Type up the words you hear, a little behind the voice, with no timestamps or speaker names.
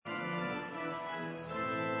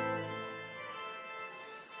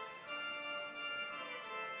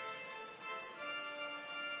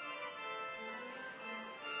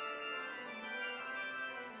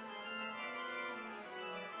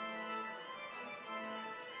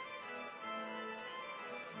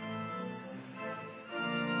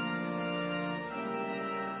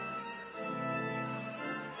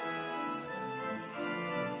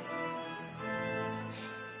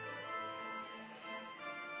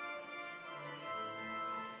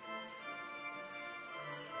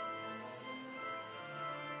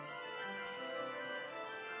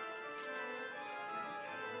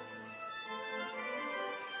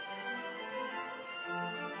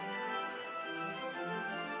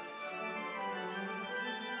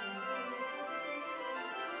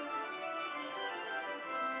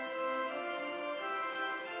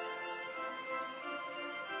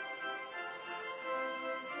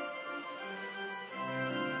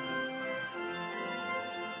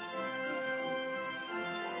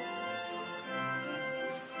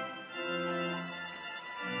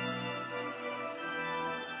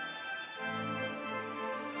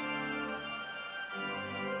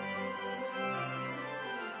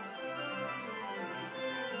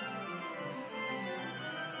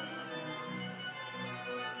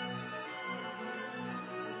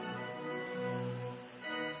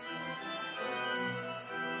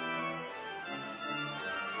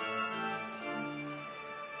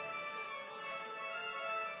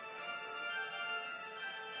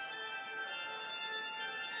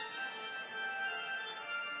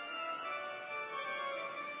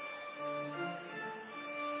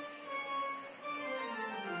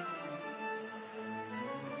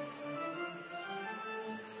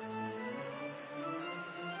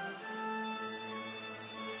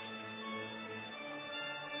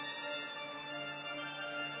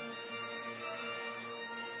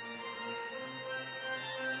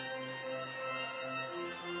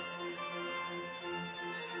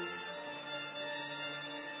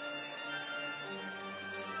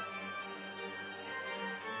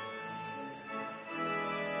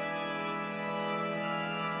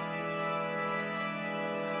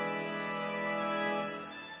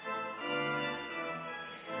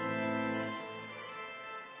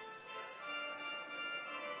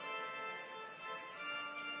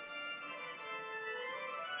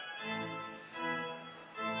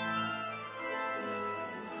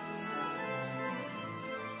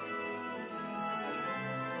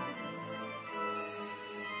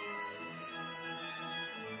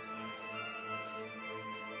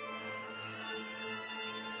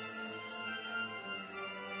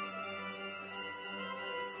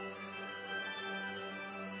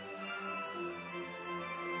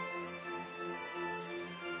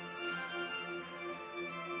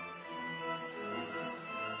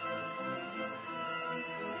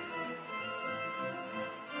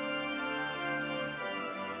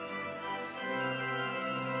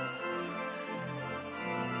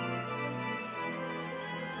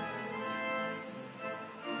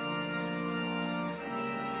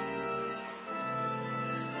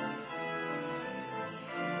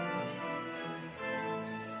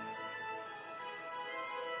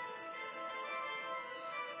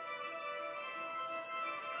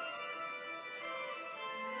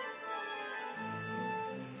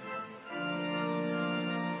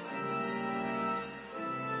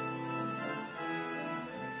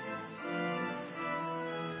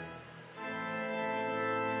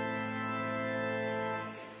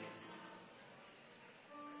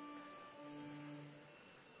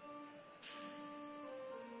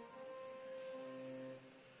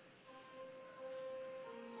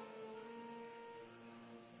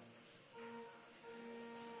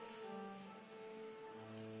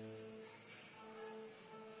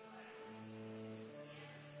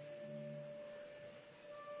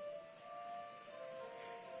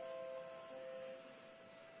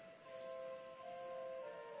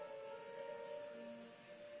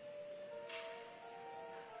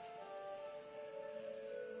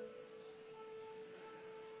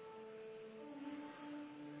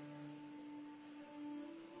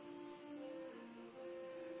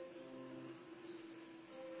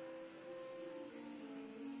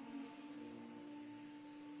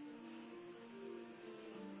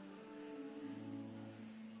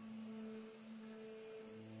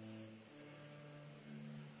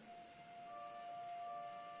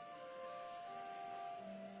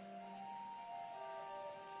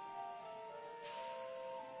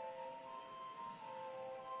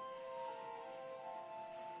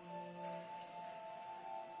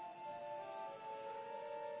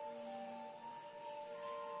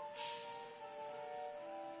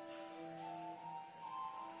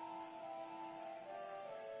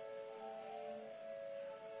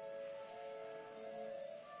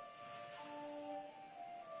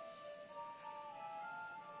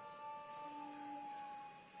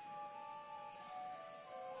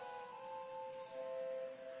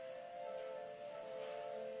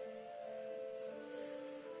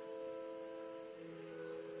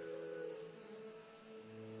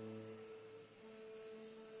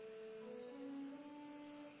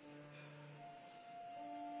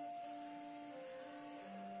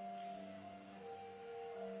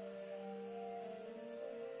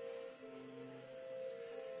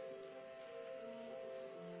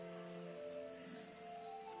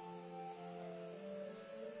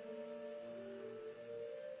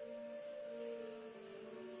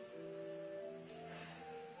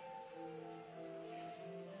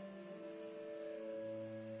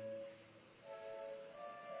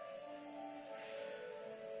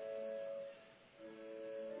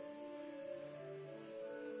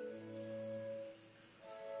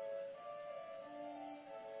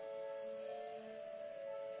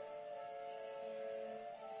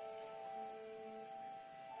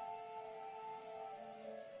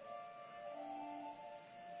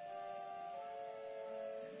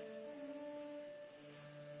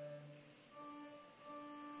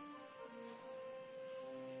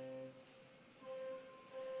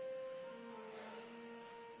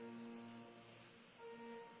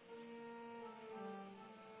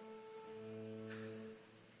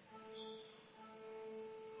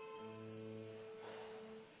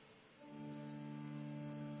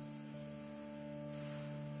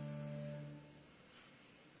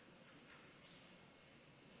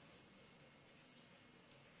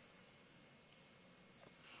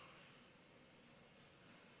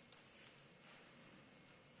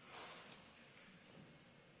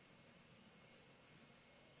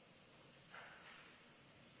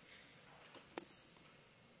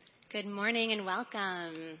Good morning and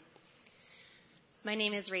welcome. My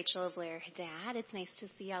name is Rachel Blair Haddad. It's nice to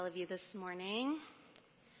see all of you this morning.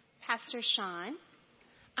 Pastor Sean,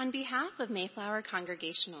 on behalf of Mayflower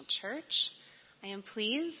Congregational Church, I am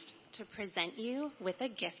pleased to present you with a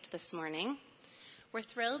gift this morning. We're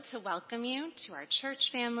thrilled to welcome you to our church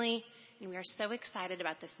family, and we are so excited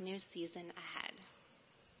about this new season ahead.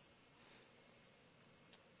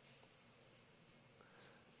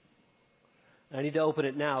 I need to open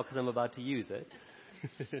it now because I'm about to use it.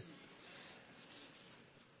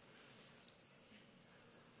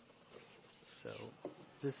 So,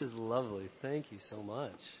 this is lovely. Thank you so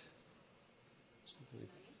much.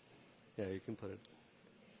 Yeah, you can put it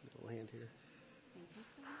in a little hand here.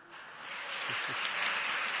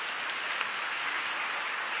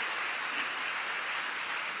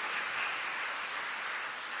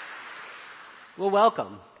 Well,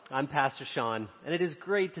 welcome. I'm Pastor Sean, and it is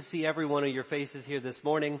great to see every one of your faces here this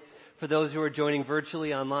morning. For those who are joining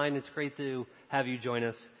virtually online, it's great to have you join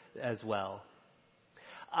us as well.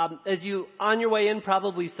 As you, on your way in,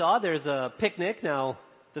 probably saw, there's a picnic. Now,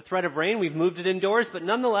 the threat of rain, we've moved it indoors, but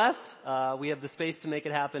nonetheless, we have the space to make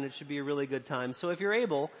it happen. It should be a really good time. So if you're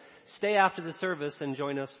able, stay after the service and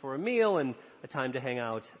join us for a meal and a time to hang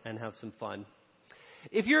out and have some fun.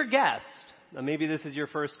 If you're a guest, maybe this is your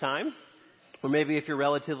first time, or maybe if you're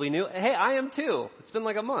relatively new, hey, I am too. It's been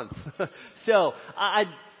like a month. So I'd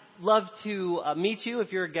love to meet you.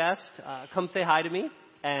 If you're a guest, come say hi to me.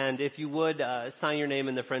 And if you would, sign your name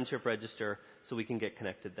in the friendship register so we can get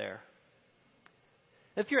connected there.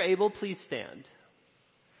 If you're able, please stand.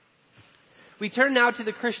 We turn now to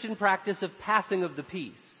the Christian practice of passing of the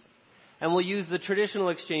peace. And we'll use the traditional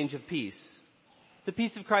exchange of peace. The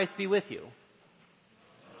peace of Christ be with you.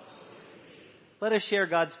 Let us share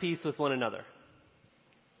God's peace with one another.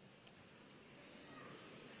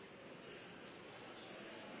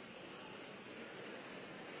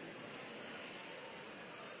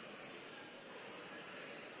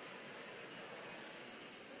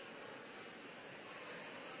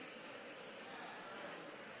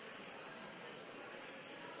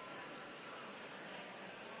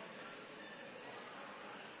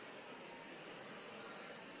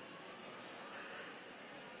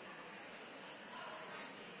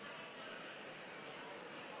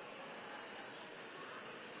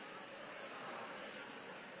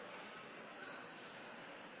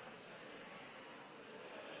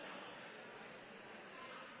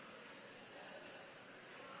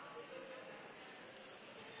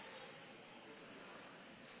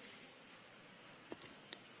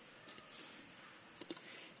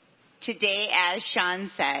 Today, as Sean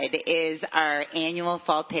said, is our annual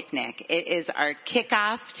fall picnic. It is our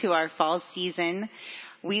kickoff to our fall season.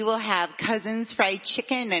 We will have Cousins fried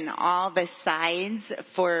chicken and all the sides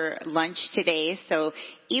for lunch today. So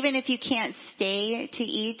even if you can't stay to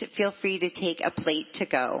eat, feel free to take a plate to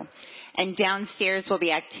go. And downstairs will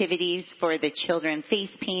be activities for the children,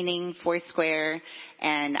 face painting, Foursquare,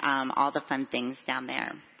 and all the fun things down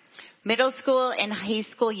there. Middle school and high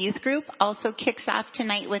school youth group also kicks off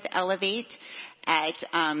tonight with Elevate at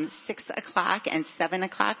 6 o'clock and 7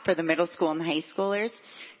 o'clock for the middle school and high schoolers.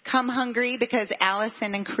 Come hungry because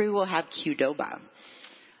Allison and crew will have Qdoba.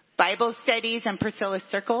 Bible studies and Priscilla's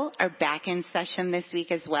Circle are back in session this week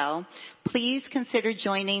as well. Please consider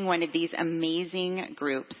joining one of these amazing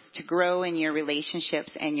groups to grow in your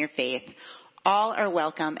relationships and your faith. All are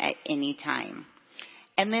welcome at any time.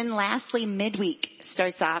 And then lastly, midweek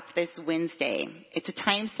starts off this Wednesday. It's a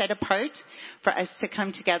time set apart for us to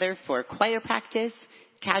come together for choir practice,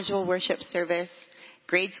 casual worship service,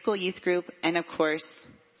 grade school youth group, and of course,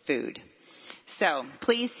 food. So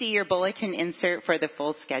please see your bulletin insert for the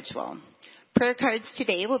full schedule. Prayer cards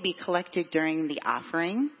today will be collected during the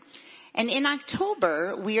offering. And in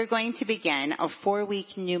October, we are going to begin a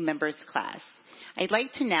 4-week new members class. I'd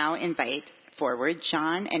like to now invite forward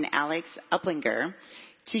John and Alex Uplinger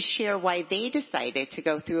to share why they decided to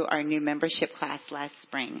go through our new membership class last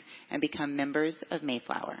spring and become members of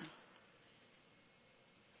Mayflower.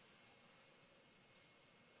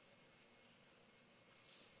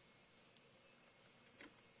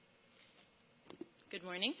 Good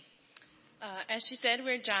morning. As she said,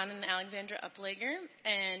 we're John and Alexandra Uplager,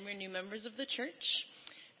 and we're new members of the church.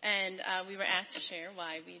 And we were asked to share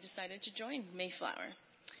why we decided to join Mayflower.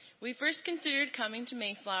 We first considered coming to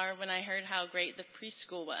Mayflower when I heard how great the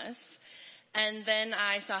preschool was. And then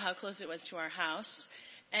I saw how close it was to our house.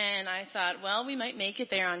 And I thought, well, we might make it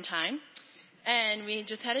there on time. And we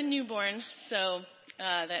just had a newborn, so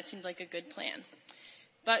that seemed like a good plan.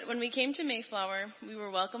 But when we came to Mayflower, we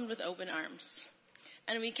were welcomed with open arms.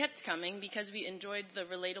 And we kept coming because we enjoyed the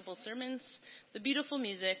relatable sermons, the beautiful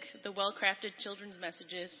music, the well-crafted children's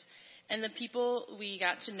messages, and the people we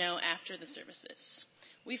got to know after the services.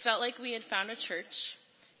 We felt like we had found a church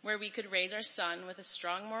where we could raise our son with a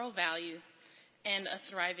strong moral value and a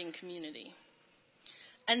thriving community.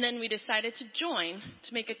 And then we decided to join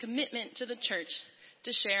to make a commitment to the church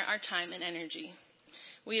to share our time and energy.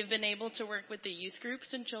 We have been able to work with the youth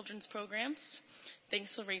groups and children's programs,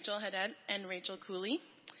 thanks to Rachel Haddad and Rachel Cooley.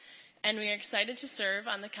 And we are excited to serve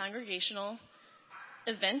on the Congregational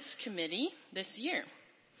Events Committee this year.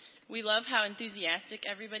 We love how enthusiastic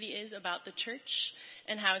everybody is about the church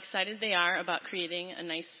and how excited they are about creating a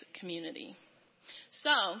nice community.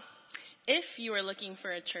 So, if you are looking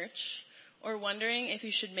for a church or wondering if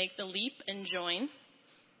you should make the leap and join,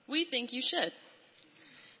 we think you should.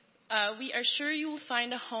 We are sure you will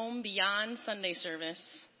find a home beyond Sunday service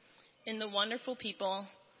in the wonderful people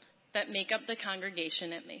that make up the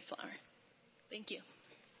congregation at Mayflower. Thank you.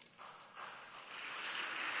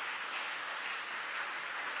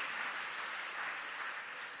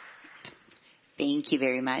 Thank you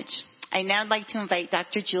very much. I'd now like to invite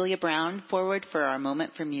Dr. Julia Brown forward for our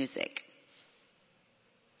moment for music.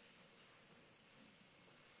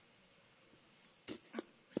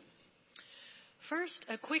 First,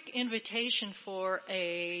 a quick invitation for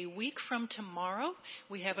a week from tomorrow.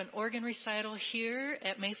 We have an organ recital here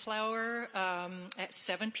at Mayflower at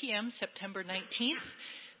 7 p.m., September 19th.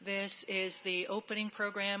 This is the opening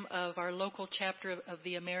program of our local chapter of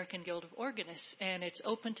the American Guild of Organists, and it's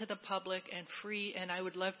open to the public and free, and I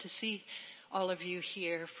would love to see all of you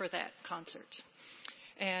here for that concert.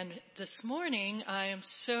 And this morning, I am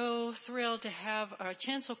so thrilled to have our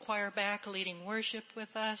chancel choir back leading worship with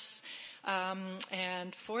us.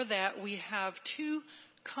 And for that, we have two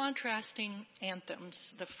contrasting anthems.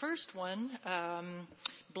 The first one,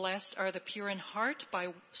 Blessed Are the Pure in Heart by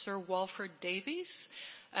Sir Walford Davies.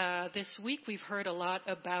 This week we've heard a lot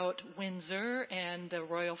about Windsor and the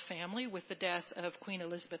royal family with the death of Queen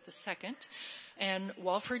Elizabeth II. And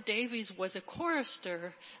Walford Davies was a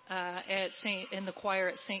chorister in the choir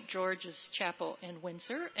at St. George's Chapel in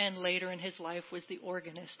Windsor, and later in his life was the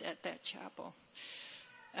organist at that chapel.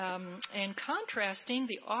 And contrasting,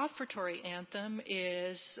 the offertory anthem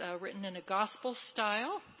is written in a gospel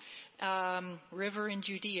style. River in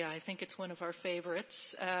Judea, I think it's one of our favorites.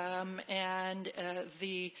 And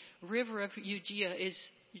the river of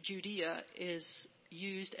Judea is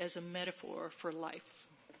used as a metaphor for life.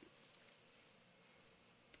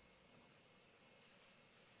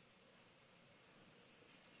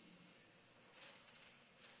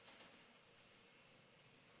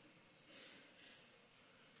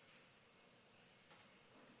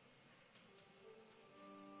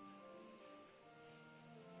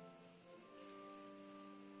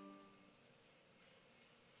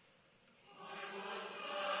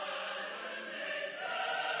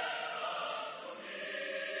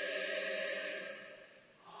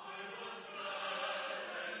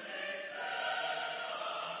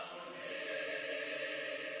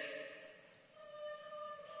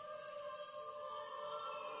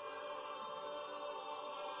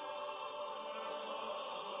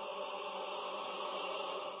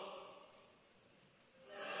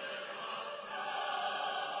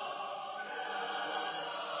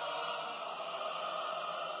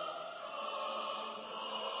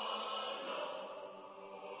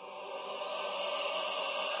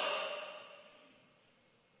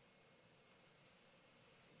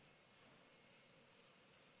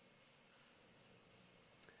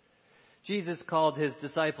 Jesus called his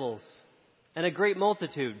disciples and a great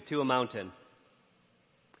multitude to a mountain.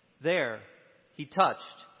 There he touched,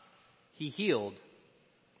 he healed,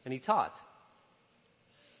 and he taught.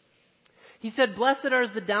 He said, "Blessed are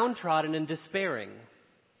the downtrodden and despairing,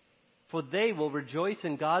 for they will rejoice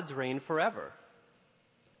in God's reign forever.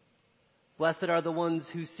 Blessed are the ones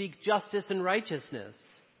who seek justice and righteousness.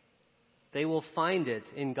 They will find it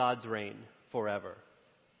in God's reign forever.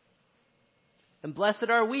 And blessed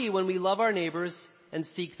are we when we love our neighbors and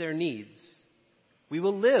seek their needs. We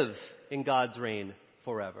will live in God's reign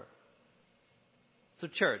forever." So,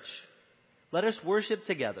 church, let us worship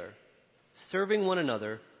together, serving one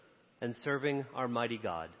another and serving our mighty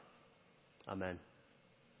God. Amen.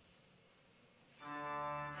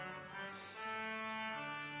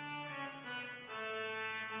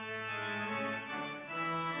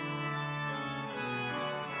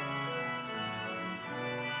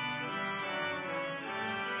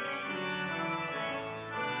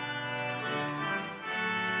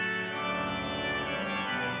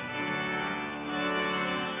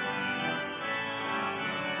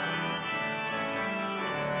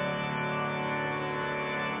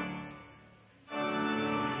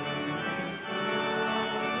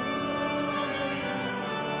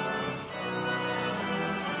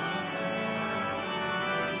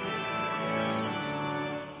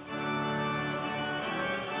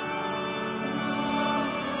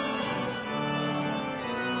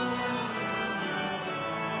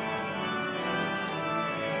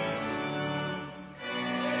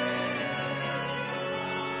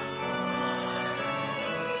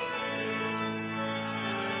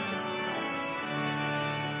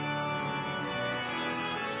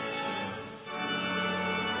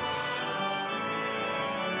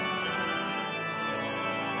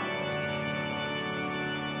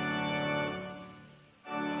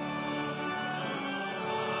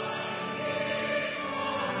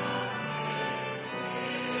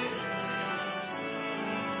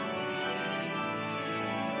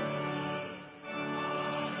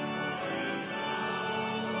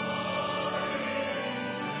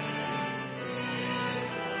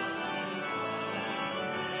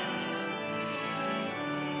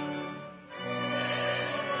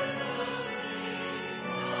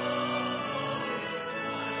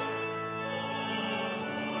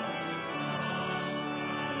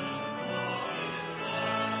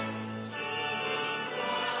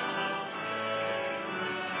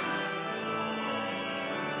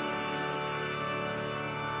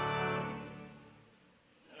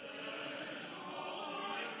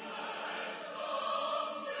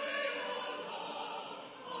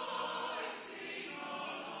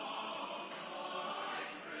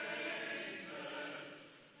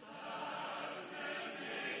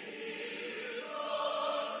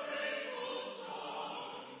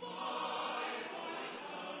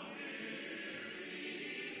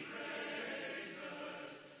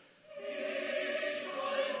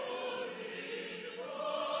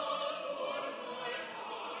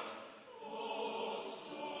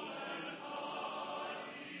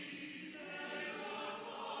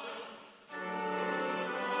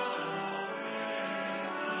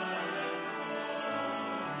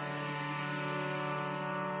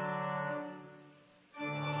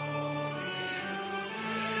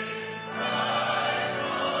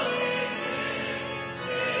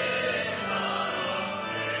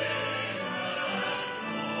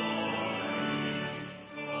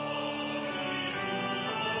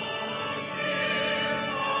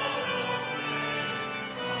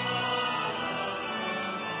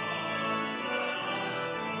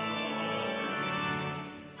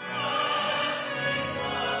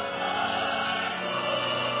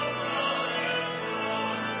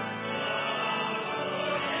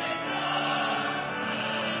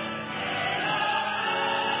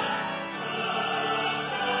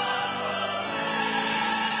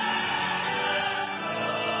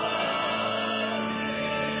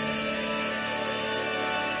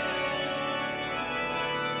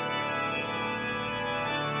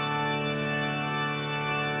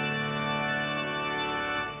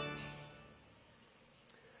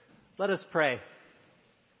 Let us pray.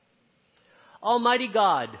 Almighty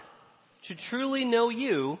God, to truly know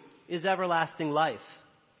you is everlasting life.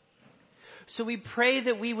 So we pray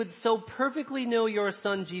that we would so perfectly know your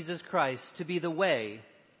Son, Jesus Christ, to be the way,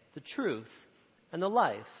 the truth, and the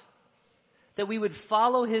life, that we would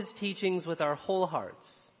follow his teachings with our whole hearts.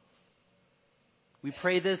 We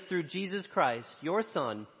pray this through Jesus Christ, your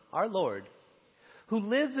Son, our Lord, who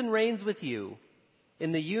lives and reigns with you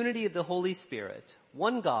in the unity of the Holy Spirit,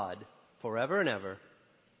 one God, forever and ever.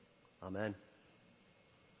 Amen.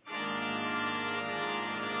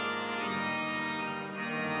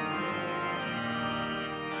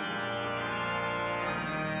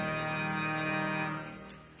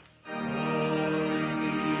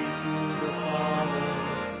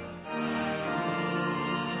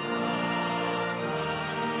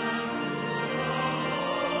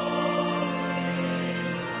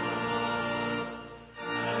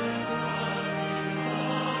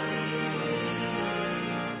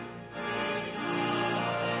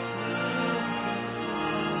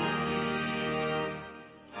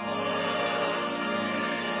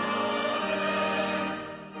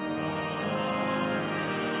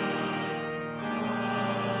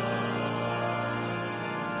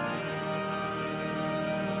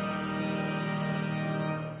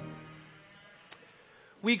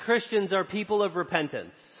 We Christians are people of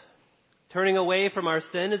repentance. Turning away from our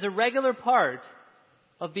sin is a regular part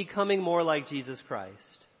of becoming more like Jesus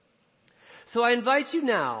Christ. So I invite you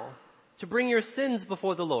now to bring your sins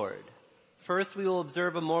before the Lord. First, we will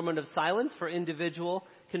observe a moment of silence for individual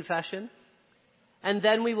confession, and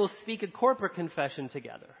then we will speak a corporate confession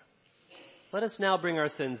together. Let us now bring our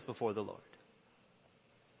sins before the Lord.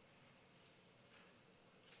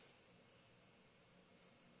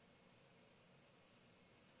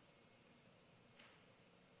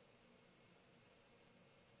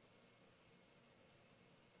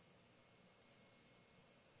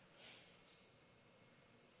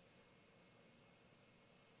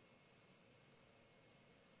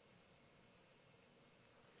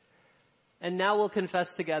 And now we'll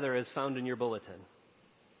confess together as found in your bulletin.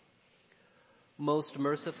 Most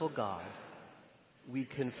merciful God, we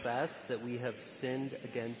confess that we have sinned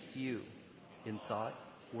against you in thought,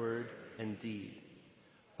 word, and deed,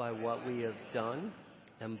 by what we have done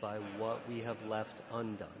and by what we have left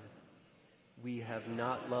undone. We have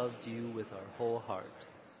not loved you with our whole heart.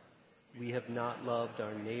 We have not loved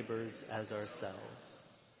our neighbors as ourselves.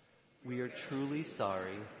 We are truly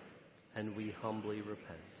sorry, and we humbly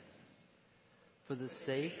repent. For the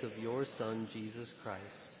sake of your Son, Jesus Christ,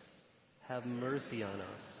 have mercy on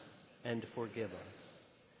us and forgive us,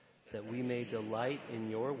 that we may delight in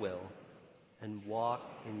your will and walk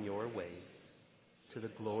in your ways, to the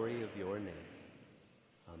glory of your name.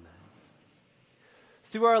 Amen.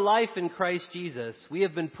 Through our life in Christ Jesus, we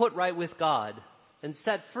have been put right with God and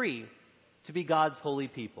set free to be God's holy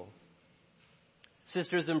people.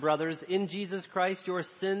 Sisters and brothers, in Jesus Christ, your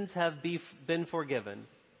sins have been forgiven.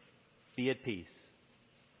 Be at peace.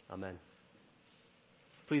 Amen.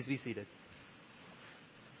 Please be seated.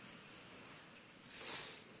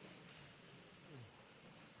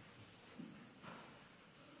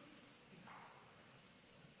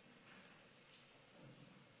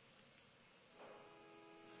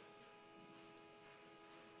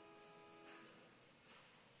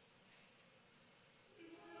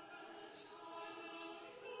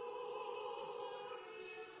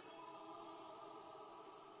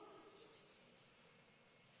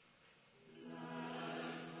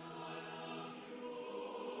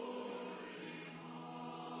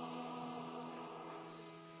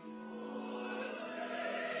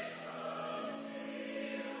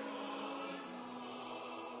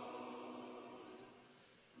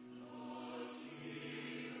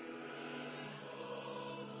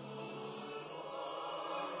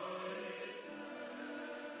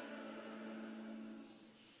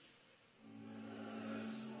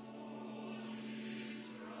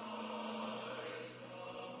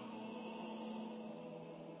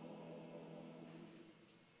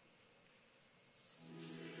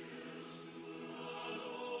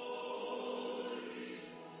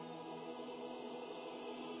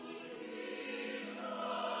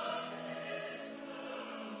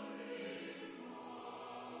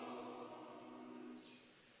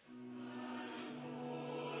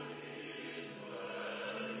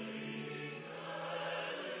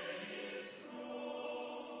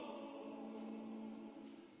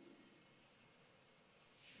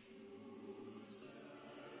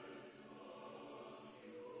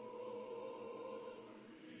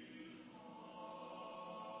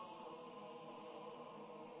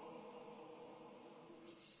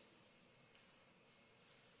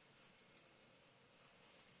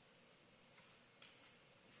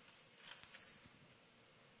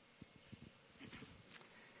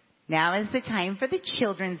 Now is the time for the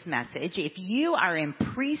children's message. If you are in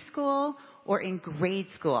preschool or in grade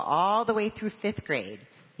school, all the way through 5th grade,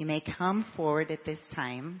 you may come forward at this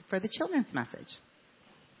time for the children's message.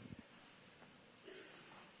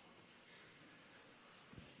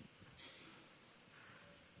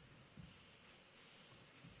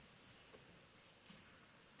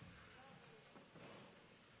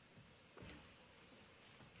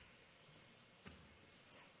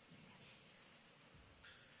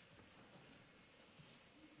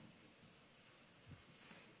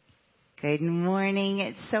 Good morning.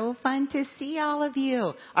 It's so fun to see all of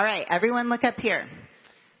you. All right, everyone look up here.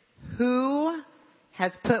 Who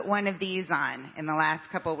has put one of these on in the last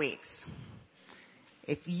couple weeks?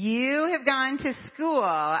 If you have gone to school,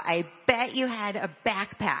 I bet you had a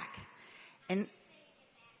backpack. And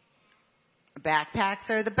backpacks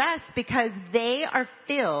are the best because they are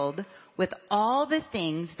filled with all the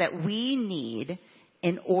things that we need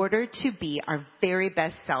in order to be our very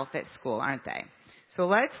best self at school, aren't they? So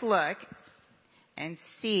let's look and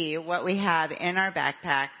see what we have in our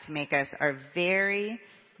backpack to make us our very,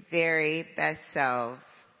 very best selves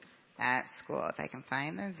at school. If I can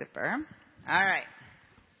find the zipper. All right.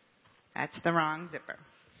 That's the wrong zipper.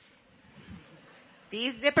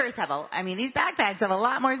 These backpacks have a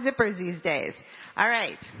lot more zippers these days. All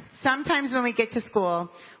right. Sometimes when we get to school,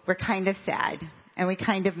 we're kind of sad and we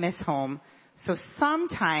kind of miss home. So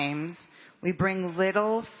sometimes we bring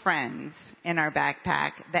little friends in our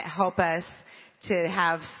backpack that help us to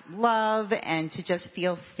have love and to just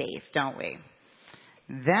feel safe, don't we?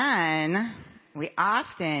 Then we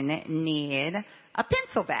often need a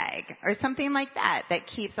pencil bag or something like that that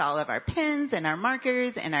keeps all of our pens and our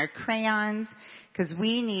markers and our crayons, because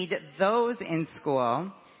we need those in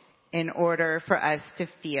school in order for us to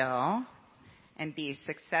feel and be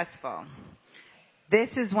successful. This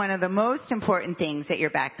is one of the most important things that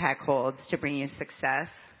your backpack holds to bring you success.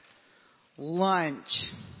 Lunch.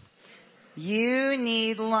 You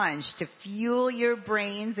need lunch to fuel your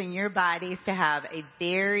brains and your bodies to have a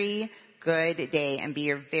very good day and be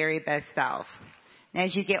your very best self. And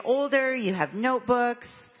as you get older, you have notebooks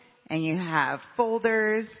and you have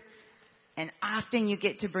folders, and often you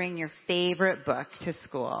get to bring your favorite book to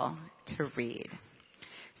school to read.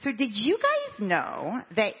 So did you guys know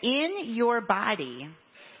that in your body,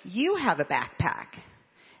 you have a backpack?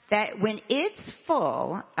 That when it's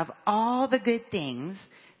full of all the good things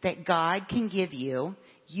that God can give you,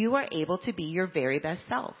 you are able to be your very best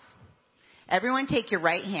self. Everyone take your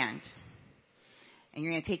right hand. And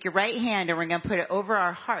you're going to take your right hand and we're going to put it over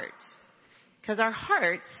our hearts. Because our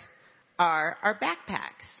hearts are our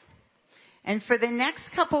backpacks. And for the next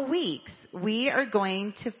couple weeks, we are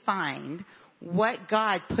going to find what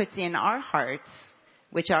God puts in our hearts,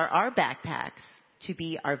 which are our backpacks, to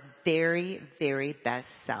be our very, very best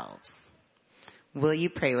selves. Will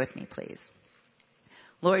you pray with me, please?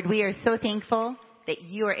 Lord, we are so thankful that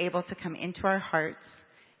you are able to come into our hearts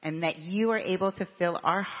and that you are able to fill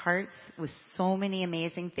our hearts with so many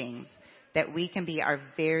amazing things that we can be our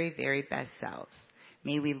very, very best selves.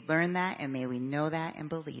 May we learn that and may we know that and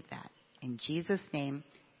believe that. In Jesus' name,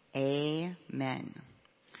 amen.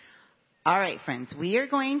 All right, friends, we are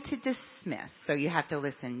going to dismiss, so you have to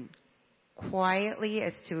listen quietly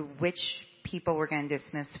as to which people we're going to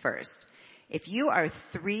dismiss first. If you are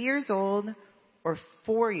 3 years old or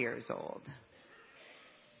 4 years old,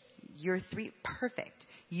 perfect.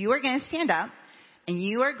 You are going to stand up and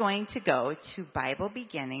you are going to go to Bible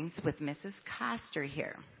Beginnings with Mrs. Coster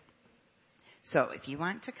here. So if you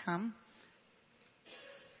want to come.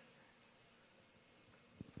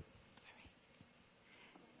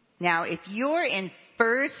 Now, if you're in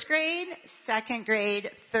 1st grade, 2nd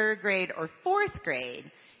grade, 3rd grade, or 4th grade,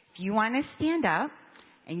 if you want to stand up,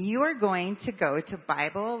 and you are going to go to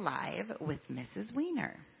Bible Alive with Mrs.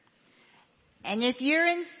 Weiner. And if you're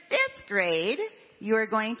in 5th grade, you are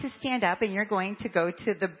going to stand up and you're going to go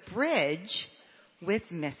to the bridge with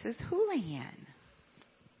Mrs. Houlihan.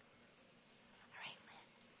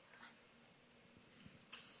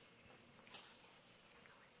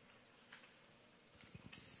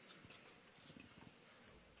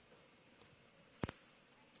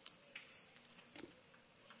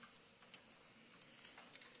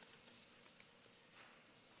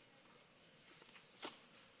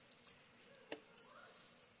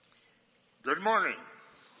 Good morning.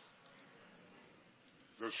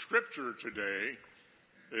 The scripture today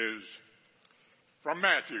is from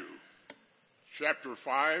Matthew, chapter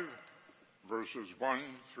 5, verses 1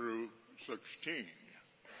 through 16.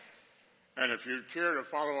 And if you care to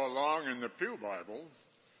follow along in the Pew Bible,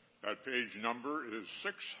 that page number is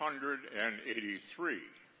 683.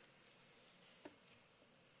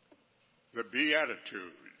 the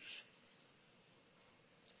Beatitudes.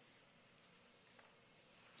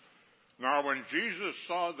 Now, when Jesus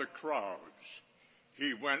saw the crowds,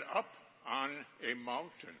 he went up on a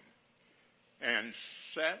mountain and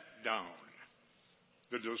sat down.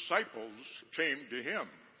 The disciples came to him,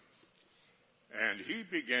 and he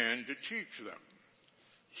began to teach them,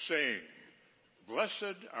 saying,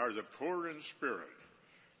 "Blessed are the poor in spirit,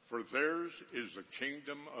 for theirs is the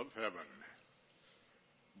kingdom of heaven.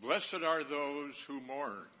 Blessed are those who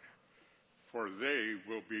mourn, for they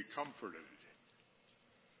will be comforted.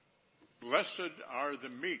 Blessed are the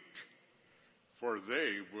meek, for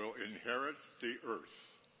they will inherit the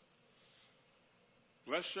earth.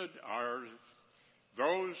 Blessed are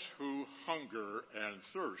those who hunger and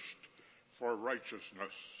thirst for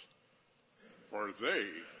righteousness, for they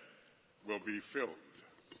will be filled.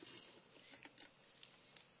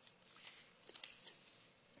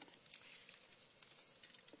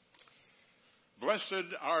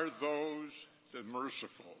 Blessed are those the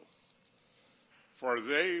merciful, for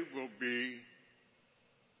they will be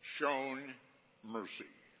shown mercy.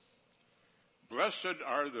 Blessed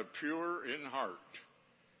are the pure in heart,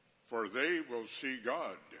 for they will see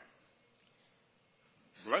God.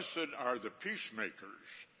 Blessed are the peacemakers,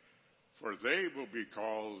 for they will be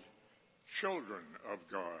called children of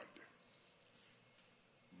God.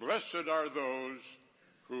 Blessed are those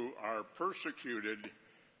who are persecuted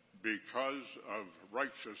because of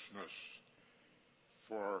righteousness,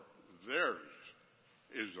 for theirs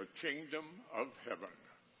is the kingdom of heaven.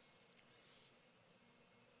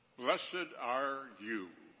 Blessed are you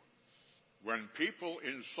when people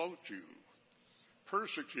insult you,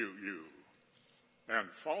 persecute you, and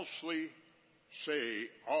falsely say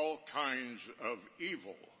all kinds of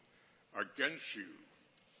evil against you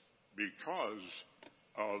because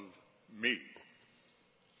of me.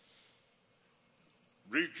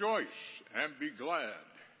 Rejoice and be glad,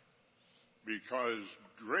 because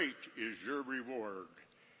great is your reward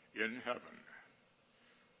in heaven.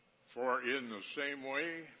 For in the same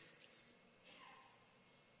way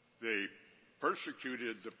they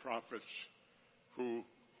persecuted the prophets who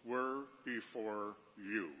were before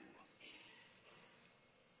you.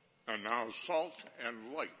 And now salt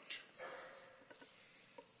and light.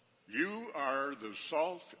 You are the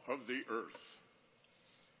salt of the earth.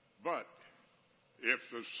 But if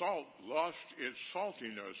the salt lost its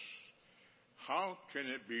saltiness, how can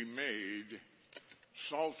it be made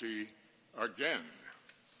salty again?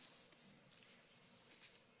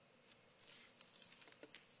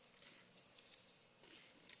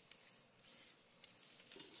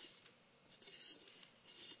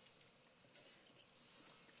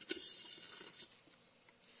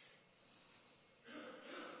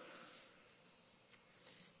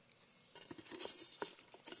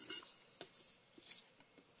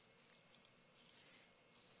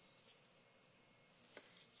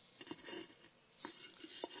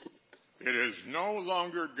 It is no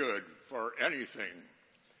longer good for anything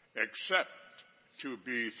except to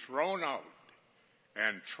be thrown out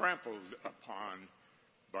and trampled upon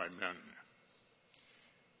by men.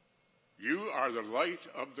 You are the light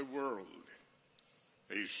of the world.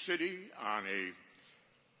 A city on a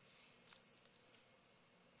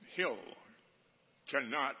hill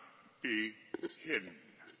cannot be hidden.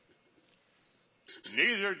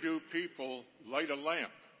 Neither do people light a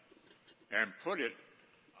lamp and put it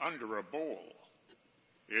under a bowl.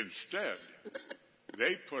 Instead,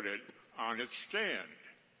 they put it on its stand,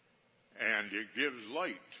 and it gives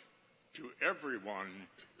light to everyone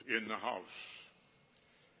in the house.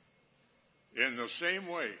 In the same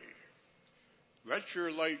way, let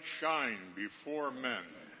your light shine before men,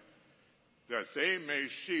 that they may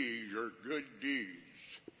see your good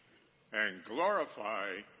deeds and glorify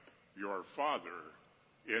your Father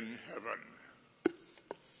in heaven.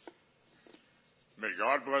 May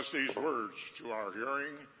God bless these words to our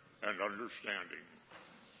hearing and understanding.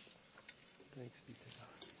 Thanks be to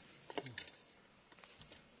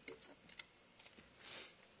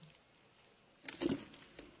God.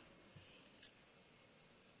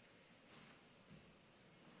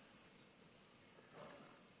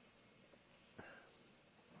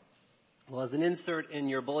 Well, as an insert in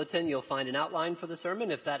your bulletin, you'll find an outline for the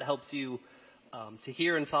sermon. If that helps you to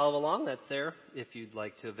hear and follow along, that's there if you'd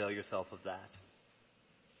like to avail yourself of that.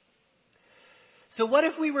 So what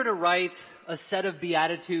if we were to write a set of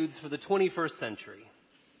Beatitudes for the 21st century?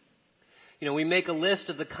 You know, we make a list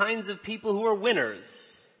of the kinds of people who are winners,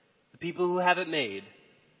 the people who have it made.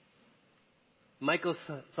 It might go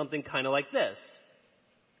something kind of like this.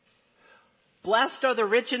 Blessed are the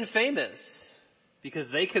rich and famous,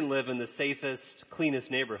 because they can live in the safest,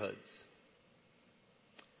 cleanest neighborhoods.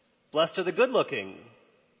 Blessed are the good-looking,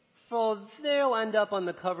 for they'll end up on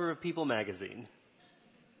the cover of People magazine.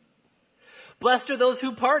 Blessed are those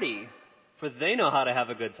who party, for they know how to have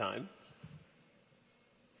a good time.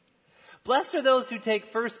 Blessed are those who take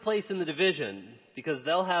first place in the division, because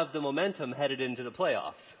they'll have the momentum headed into the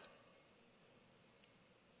playoffs.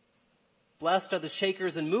 Blessed are the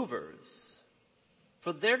shakers and movers,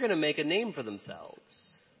 for they're going to make a name for themselves.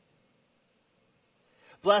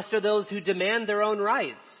 Blessed are those who demand their own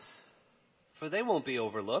rights, for they won't be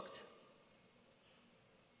overlooked.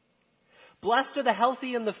 Blessed are the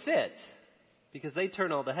healthy and the fit, because they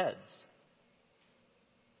turn all the heads.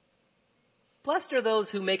 Blessed are those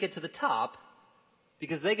who make it to the top,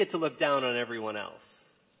 because they get to look down on everyone else.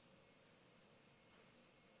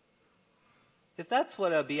 If that's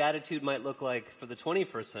what a beatitude might look like for the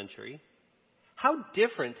 21st century, how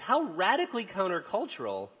different, how radically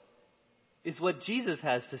countercultural is what Jesus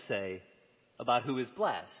has to say about who is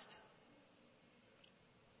blessed.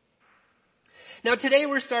 Now today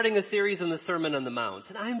we're starting a series on the Sermon on the Mount,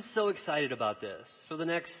 and I'm so excited about this. For the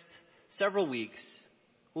next several weeks,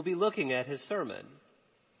 we'll be looking at his sermon.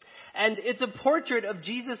 And it's a portrait of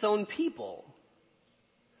Jesus' own people.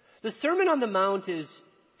 The Sermon on the Mount is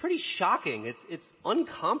pretty shocking. It's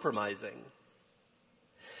uncompromising.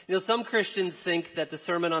 You know, some Christians think that the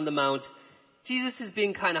Sermon on the Mount, Jesus is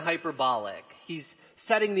being kind of hyperbolic. He's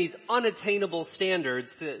setting these unattainable standards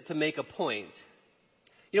to make a point.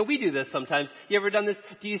 You know, we do this sometimes. You ever done this?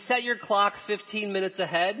 Do you set your clock 15 minutes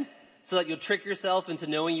ahead so that you'll trick yourself into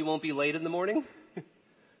knowing you won't be late in the morning?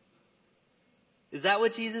 Is that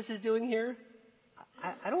what Jesus is doing here?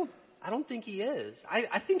 I don't think he is.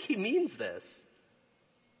 I think he means this.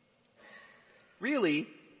 Really,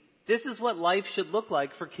 this is what life should look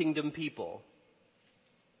like for kingdom people.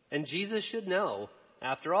 And Jesus should know,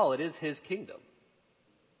 after all, it is his kingdom.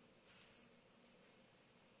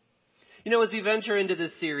 You know, as we venture into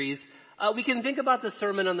this series, we can think about the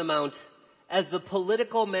Sermon on the Mount as the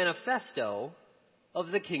political manifesto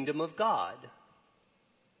of the kingdom of God.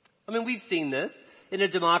 I mean, we've seen this. In a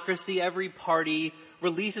democracy, every party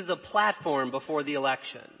releases a platform before the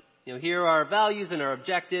election. You know, here are our values and our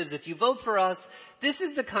objectives. If you vote for us, this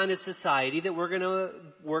is the kind of society that we're going to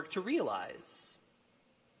work to realize.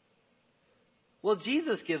 Well,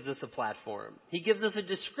 Jesus gives us a platform. He gives us a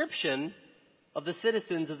description of the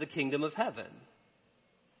citizens of the kingdom of heaven.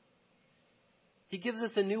 He gives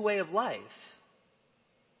us a new way of life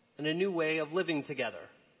and a new way of living together.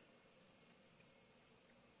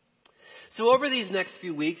 So over these next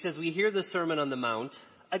few weeks, as we hear the Sermon on the Mount,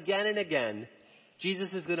 again and again,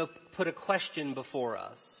 Jesus is going to put a question before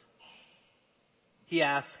us. He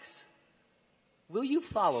asks, will you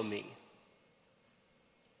follow me?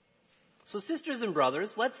 So sisters and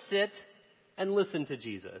brothers, let's sit and listen to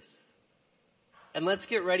Jesus. And let's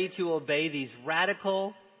get ready to obey these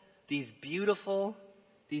radical, these beautiful,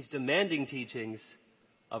 these demanding teachings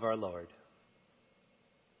of our Lord.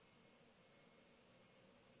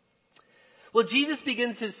 Well, Jesus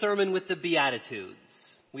begins his sermon with the Beatitudes.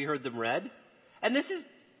 We heard them read. And this is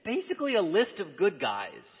basically a list of good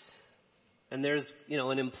guys. And there's,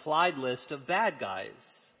 an implied list of bad guys.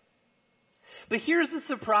 But here's the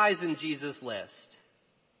surprise in Jesus' list.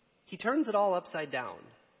 He turns it all upside down.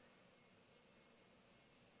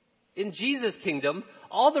 In Jesus' kingdom,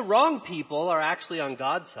 all the wrong people are actually on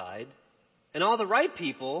God's side, and all the right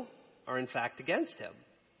people are in fact against him.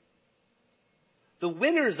 The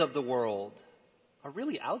winners of the world are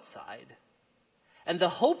really outside. And the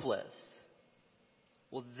hopeless,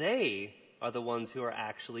 well, they are the ones who are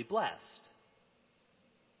actually blessed.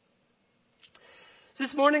 So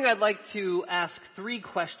this morning I'd like to ask 3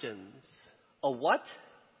 questions. A what,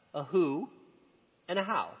 a who, and a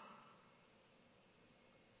how.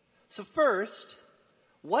 So first,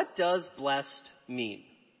 what does blessed mean?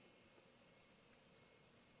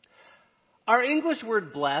 Our English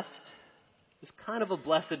word blessed is kind of a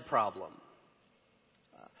blessed problem.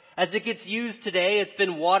 As it gets used today, it's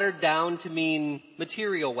been watered down to mean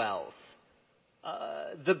material wealth,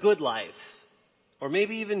 the good life, or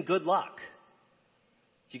maybe even good luck.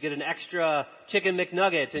 If you get an extra chicken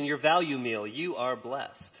McNugget in your value meal, you are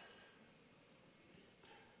blessed.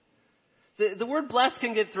 The word blessed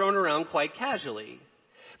can get thrown around quite casually.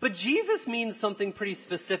 But Jesus means something pretty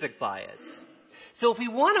specific by it. So if we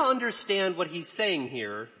want to understand what he's saying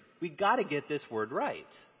here, we've got to get this word right.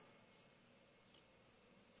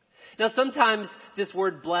 Now, sometimes this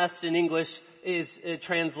word blessed in English is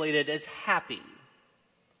translated as happy.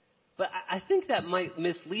 But I think that might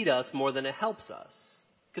mislead us more than it helps us.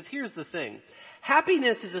 Because here's the thing.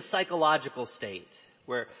 Happiness is a psychological state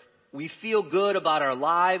where we feel good about our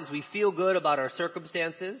lives, we feel good about our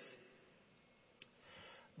circumstances.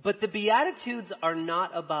 But the Beatitudes are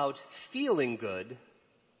not about feeling good.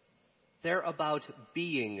 They're about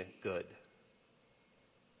being good.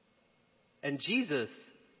 And Jesus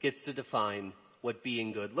gets to define what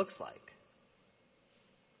being good looks like.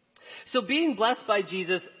 So being blessed by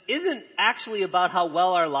Jesus isn't actually about how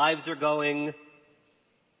well our lives are going.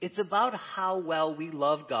 It's about how well we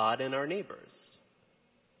love God and our neighbors.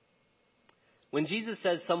 When Jesus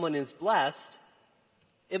says someone is blessed,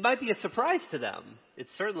 it might be a surprise to them.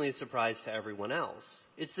 It's certainly a surprise to everyone else.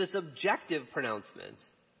 It's this objective pronouncement.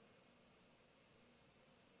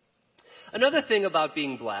 Another thing about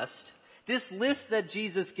being blessed, this list that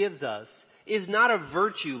Jesus gives us is not a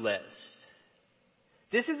virtue list.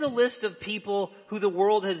 This is a list of people who the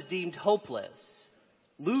world has deemed hopeless,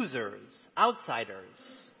 losers, outsiders.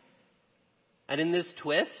 And in this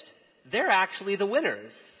twist, they're actually the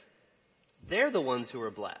winners. They're the ones who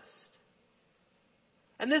are blessed.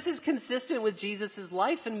 And this is consistent with Jesus'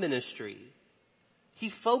 life and ministry.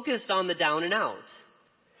 He focused on the down and out.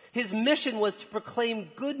 His mission was to proclaim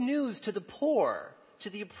good news to the poor, to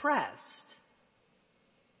the oppressed.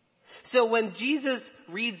 So when Jesus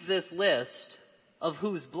reads this list of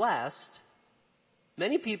who's blessed,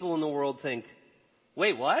 many people in the world think,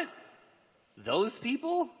 wait, what? Those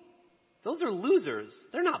people? Those are losers.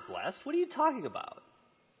 They're not blessed. What are you talking about?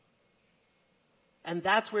 And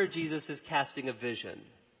that's where Jesus is casting a vision.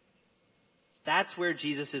 That's where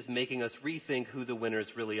Jesus is making us rethink who the winners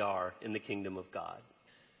really are in the kingdom of God.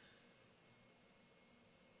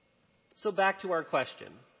 So back to our question.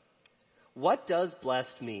 What does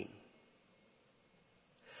blessed mean?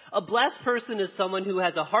 A blessed person is someone who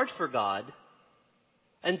has a heart for God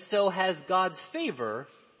and so has God's favor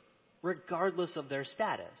regardless of their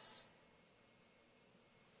status.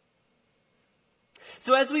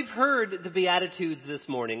 So as we've heard the Beatitudes this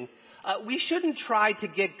morning, we shouldn't try to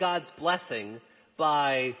get God's blessing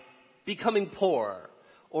by becoming poor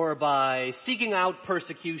or by seeking out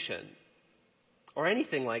persecution or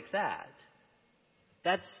anything like that.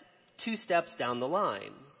 That's 2 steps down the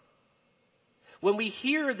line. When we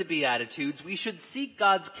hear the Beatitudes, we should seek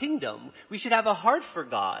God's kingdom. We should have a heart for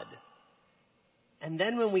God. And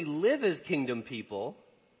then when we live as kingdom people,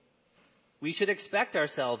 we should expect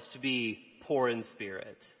ourselves to be poor in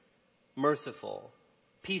spirit, merciful,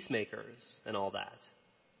 peacemakers, and all that.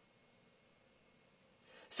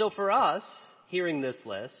 So for us, hearing this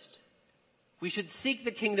list, we should seek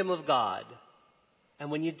the kingdom of God. And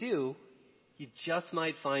when you do, you just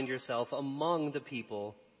might find yourself among the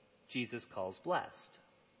people Jesus calls blessed.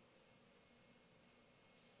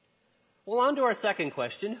 Well, on to our second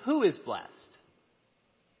question. Who is blessed?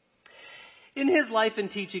 In his life and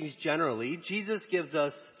teachings generally, Jesus gives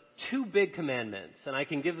us 2 big commandments, and I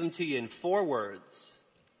can give them to you in 4 words.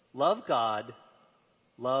 Love God,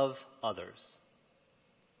 love others.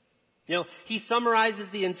 He summarizes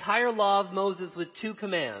the entire law of Moses with 2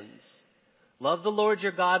 commands. Love the Lord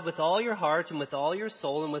your God with all your heart and with all your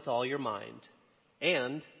soul and with all your mind.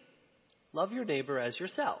 And love your neighbor as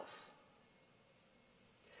yourself.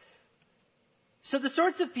 So the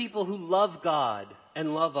sorts of people who love God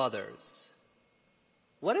and love others,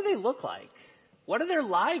 what do they look like? What are their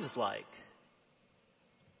lives like?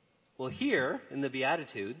 Well, here in the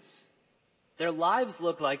Beatitudes, their lives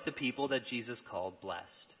look like the people that Jesus called blessed.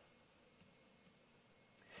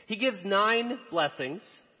 He gives 9 blessings,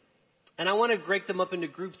 and I want to break them up into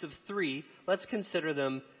groups of 3. Let's consider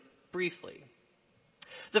them briefly.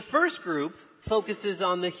 The first group focuses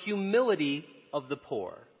on the humility of the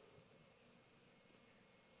poor.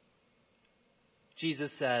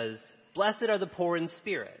 Jesus says, "Blessed are the poor in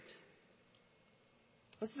spirit."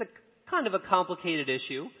 This is kind of a complicated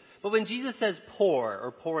issue, but when Jesus says poor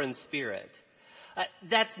or poor in spirit,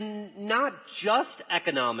 that's not just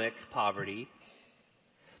economic poverty,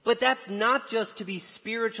 but that's not just to be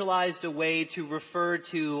spiritualized away to refer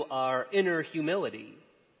to our inner humility.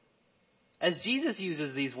 As Jesus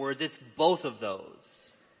uses these words, it's both of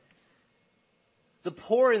those. The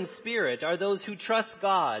poor in spirit are those who trust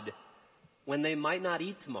God when they might not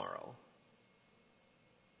eat tomorrow,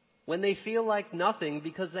 when they feel like nothing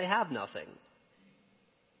because they have nothing,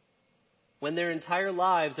 when their entire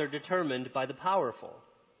lives are determined by the powerful.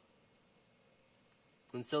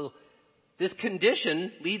 And so this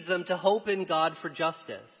condition leads them to hope in God for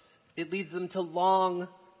justice. It leads them to long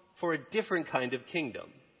for a different kind of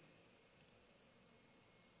kingdom.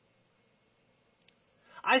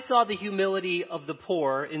 I saw the humility of the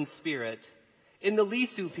poor in spirit in the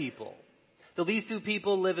Lisu people. The Lisu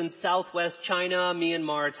people live in southwest China,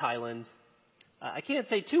 Myanmar, Thailand. I can't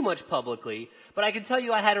say too much publicly, but I can tell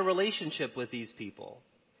you I had a relationship with these people.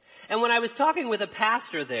 And when I was talking with a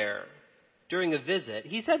pastor there, during a visit,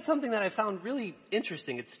 he said something that I found really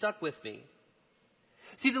interesting. It stuck with me.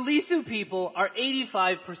 See, the Lisu people are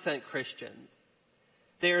 85% Christian.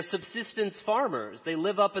 They are subsistence farmers. They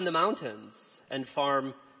live up in the mountains and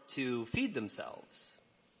farm to feed themselves.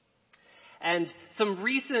 And some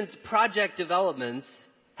recent project developments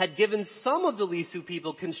had given some of the Lisu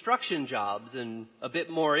people construction jobs and a bit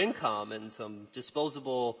more income and some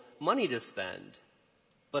disposable money to spend,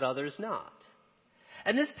 but others not.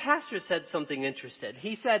 And this pastor said something interesting.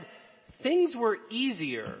 He said, things were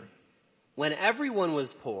easier when everyone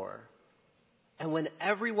was poor and when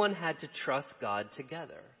everyone had to trust God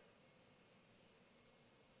together.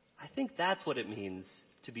 I think that's what it means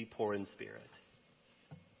to be poor in spirit.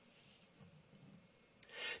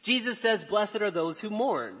 Jesus says, blessed are those who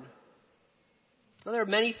mourn. Well, there are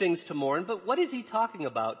many things to mourn, but what is he talking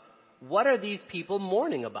about? What are these people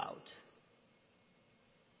mourning about?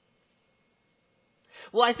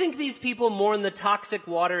 Well, I think these people mourn the toxic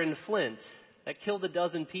water in Flint that killed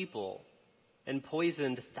 12 people and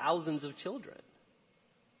poisoned thousands of children.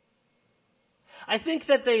 I think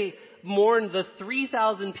that they mourn the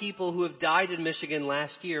 3,000 people who have died in Michigan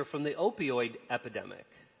last year from the opioid epidemic.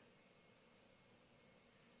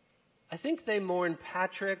 I think they mourn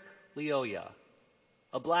Patrick Lyoya,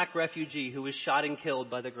 a black refugee who was shot and killed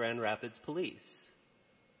by the Grand Rapids police.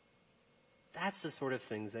 That's the sort of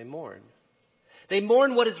things they mourn. They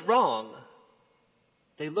mourn what is wrong.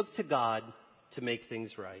 They look to God to make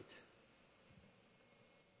things right.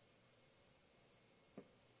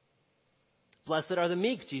 Blessed are the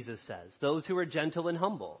meek, Jesus says, those who are gentle and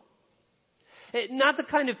humble. Not the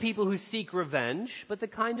kind of people who seek revenge, but the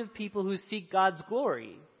kind of people who seek God's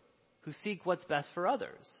glory, who seek what's best for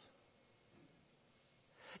others.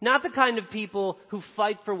 Not the kind of people who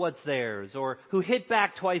fight for what's theirs or who hit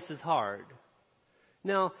back twice as hard.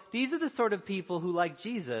 No, these are the sort of people who, like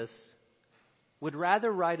Jesus, would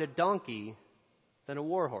rather ride a donkey than a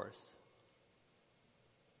war horse.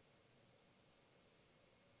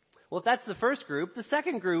 Well, if that's the first group, the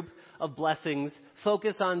second group of blessings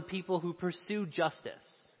focus on people who pursue justice.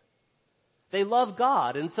 They love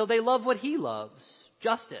God, and so they love what he loves,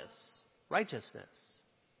 justice, righteousness.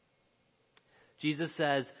 Jesus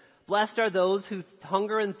says, blessed are those who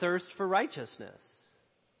hunger and thirst for righteousness.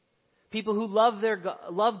 People who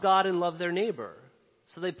love God and love their neighbor,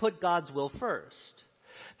 so they put God's will first.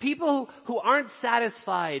 People who aren't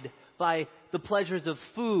satisfied by the pleasures of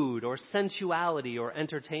food or sensuality or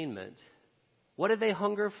entertainment. What do they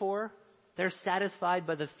hunger for? They're satisfied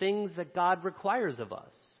by the things that God requires of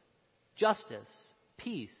us. Justice,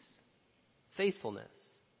 peace, faithfulness.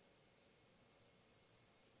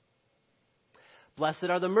 Blessed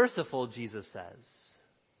are the merciful, Jesus says.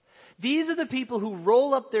 These are the people who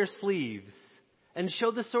roll up their sleeves and show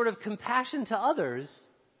the sort of compassion to others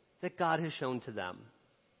that God has shown to them.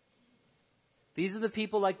 These are the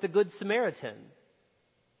people like the Good Samaritan.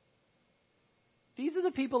 These are the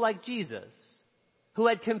people like Jesus, who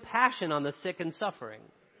had compassion on the sick and suffering.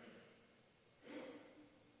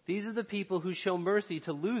 These are the people who show mercy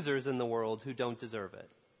to losers in the world who don't deserve it.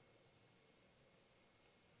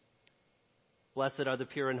 Blessed are the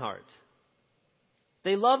pure in heart.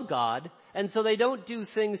 They love God, and so they don't do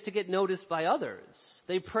things to get noticed by others.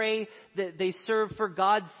 They pray that they serve for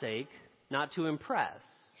God's sake, not to impress.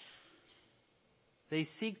 They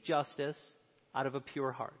seek justice out of a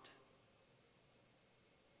pure heart.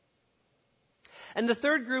 And the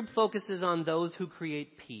third group focuses on those who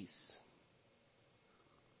create peace.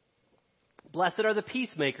 Blessed are the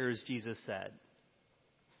peacemakers, Jesus said.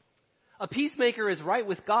 A peacemaker is right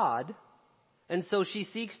with God, and so she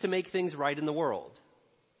seeks to make things right in the world.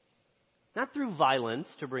 Not through violence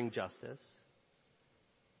to bring justice,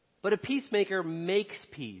 but a peacemaker makes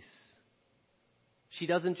peace. She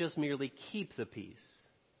doesn't just merely keep the peace.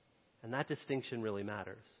 And that distinction really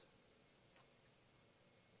matters.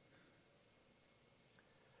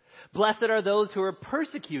 Blessed are those who are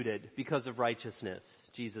persecuted because of righteousness,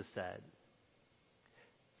 Jesus said.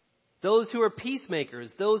 Those who are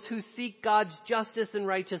peacemakers, those who seek God's justice and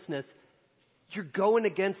righteousness, you're going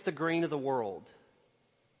against the grain of the world.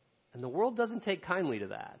 And the world doesn't take kindly to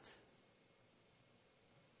that.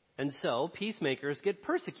 And so, peacemakers get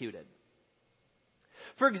persecuted.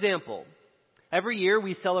 For example, every year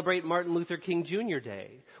we celebrate Martin Luther King Jr.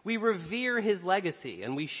 Day. We revere his legacy,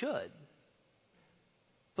 and we should.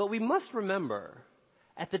 But we must remember,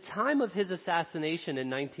 at the time of his assassination in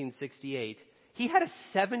 1968, he had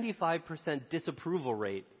a 75% disapproval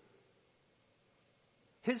rate.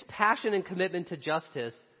 His passion and commitment to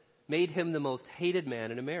justice made him the most hated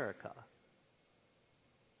man in America.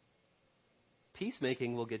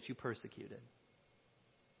 Peacemaking will get you persecuted.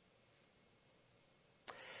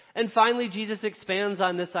 And finally, Jesus expands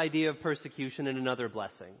on this idea of persecution in another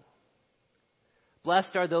blessing.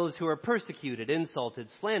 Blessed are those who are persecuted, insulted,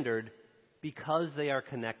 slandered, because they are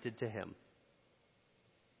connected to him.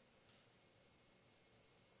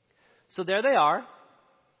 So there they are,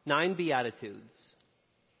 9 Beatitudes.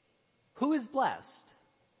 Who is blessed?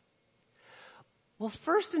 Well,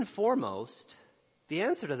 first and foremost, the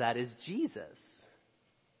answer to that is Jesus.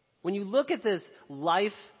 When you look at this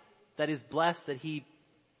life that is blessed that he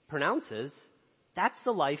pronounces, that's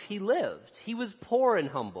the life he lived. He was poor and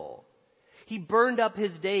humble. He burned up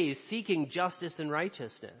his days seeking justice and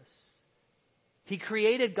righteousness. He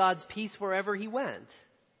created God's peace wherever he went.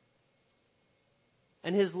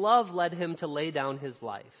 And his love led him to lay down his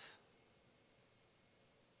life.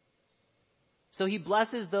 So he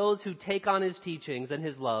blesses those who take on his teachings and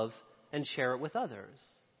his love and share it with others.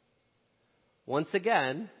 Once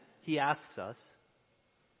again, he asks us,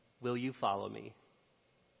 will you follow me?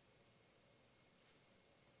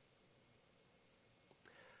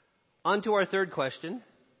 On to our third question,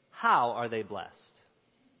 how are they blessed?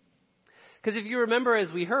 Because if you remember,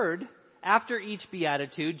 as we heard, after each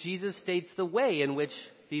beatitude, Jesus states the way in which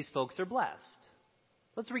these folks are blessed.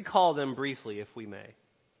 Let's recall them briefly, if we may.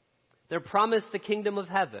 They're promised the kingdom of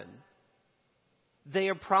heaven. They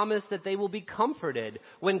are promised that they will be comforted.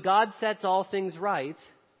 When God sets all things right,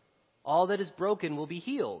 all that is broken will be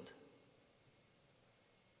healed.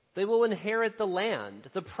 They will inherit the land,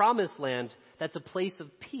 the promised land that's a place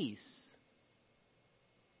of peace.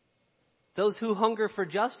 Those who hunger for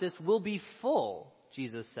justice will be full,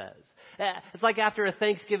 Jesus says. It's like after a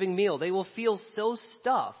Thanksgiving meal. They will feel so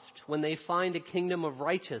stuffed when they find a kingdom of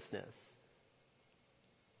righteousness.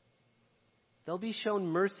 They'll be shown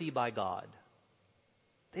mercy by God.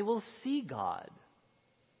 They will see God.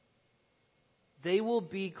 They will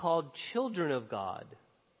be called children of God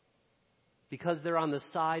because they're on the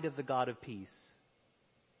side of the God of peace.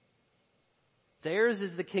 Theirs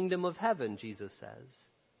is the kingdom of heaven, Jesus says.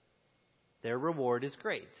 Their reward is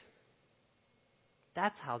great.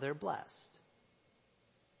 That's how they're blessed.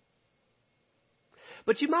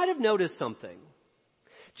 But you might have noticed something.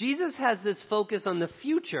 Jesus has this focus on the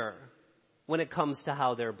future when it comes to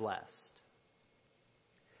how they're blessed.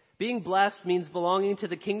 Being blessed means belonging to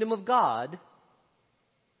the kingdom of God,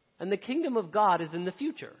 and the kingdom of God is in the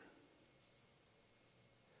future.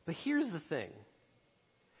 But here's the thing.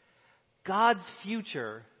 God's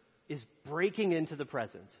future is breaking into the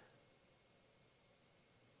present.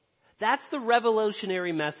 That's the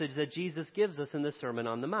revolutionary message that Jesus gives us in the Sermon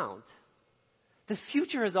on the Mount. The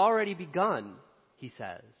future has already begun, he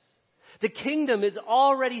says. The kingdom is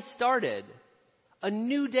already started. A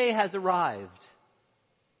new day has arrived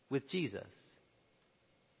with Jesus.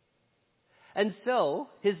 And so,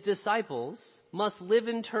 his disciples must live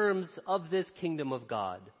in terms of this kingdom of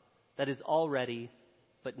God that is already,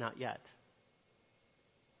 but not yet.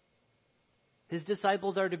 His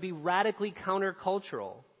disciples are to be radically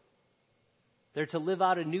countercultural. They're to live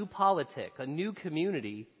out a new politic, a new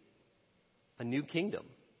community, a new kingdom.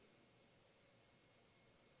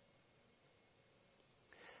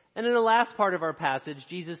 And in the last part of our passage,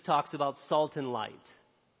 Jesus talks about salt and light,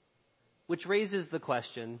 which raises the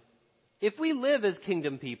question, if we live as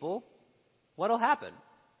kingdom people, what'll happen?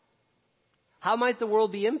 How might the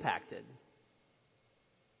world be impacted?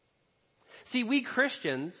 See, we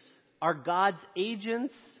Christians are God's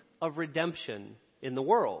agents of redemption in the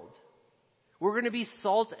world. We're going to be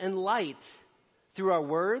salt and light through our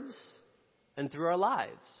words and through our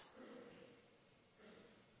lives.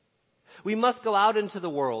 We must go out into the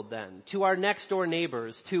world then, to our next door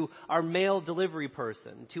neighbors, to our mail delivery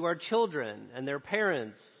person, to our children and their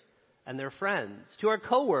parents and their friends, to our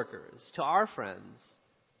coworkers, to our friends.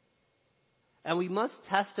 And we must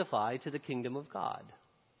testify to the kingdom of God.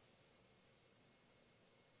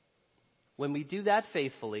 When we do that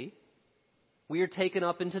faithfully, we are taken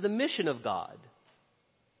up into the mission of God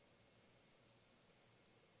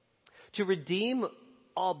to redeem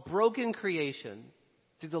all broken creation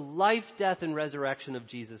through the life, death, and resurrection of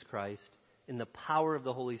Jesus Christ in the power of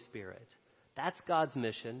the Holy Spirit. That's God's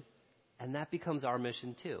mission, and that becomes our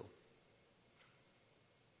mission too.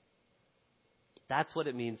 That's what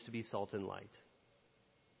it means to be salt and light.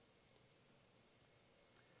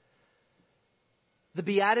 The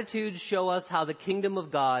Beatitudes show us how the kingdom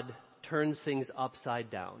of God turns things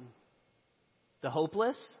upside down. The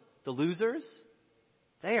hopeless, the losers,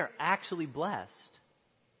 they are actually blessed.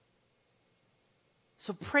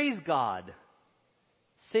 So praise God.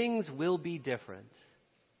 Things will be different.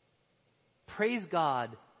 Praise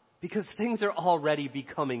God because things are already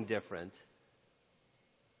becoming different.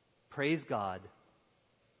 Praise God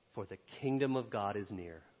for the kingdom of God is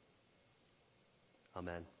near.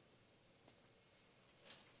 Amen.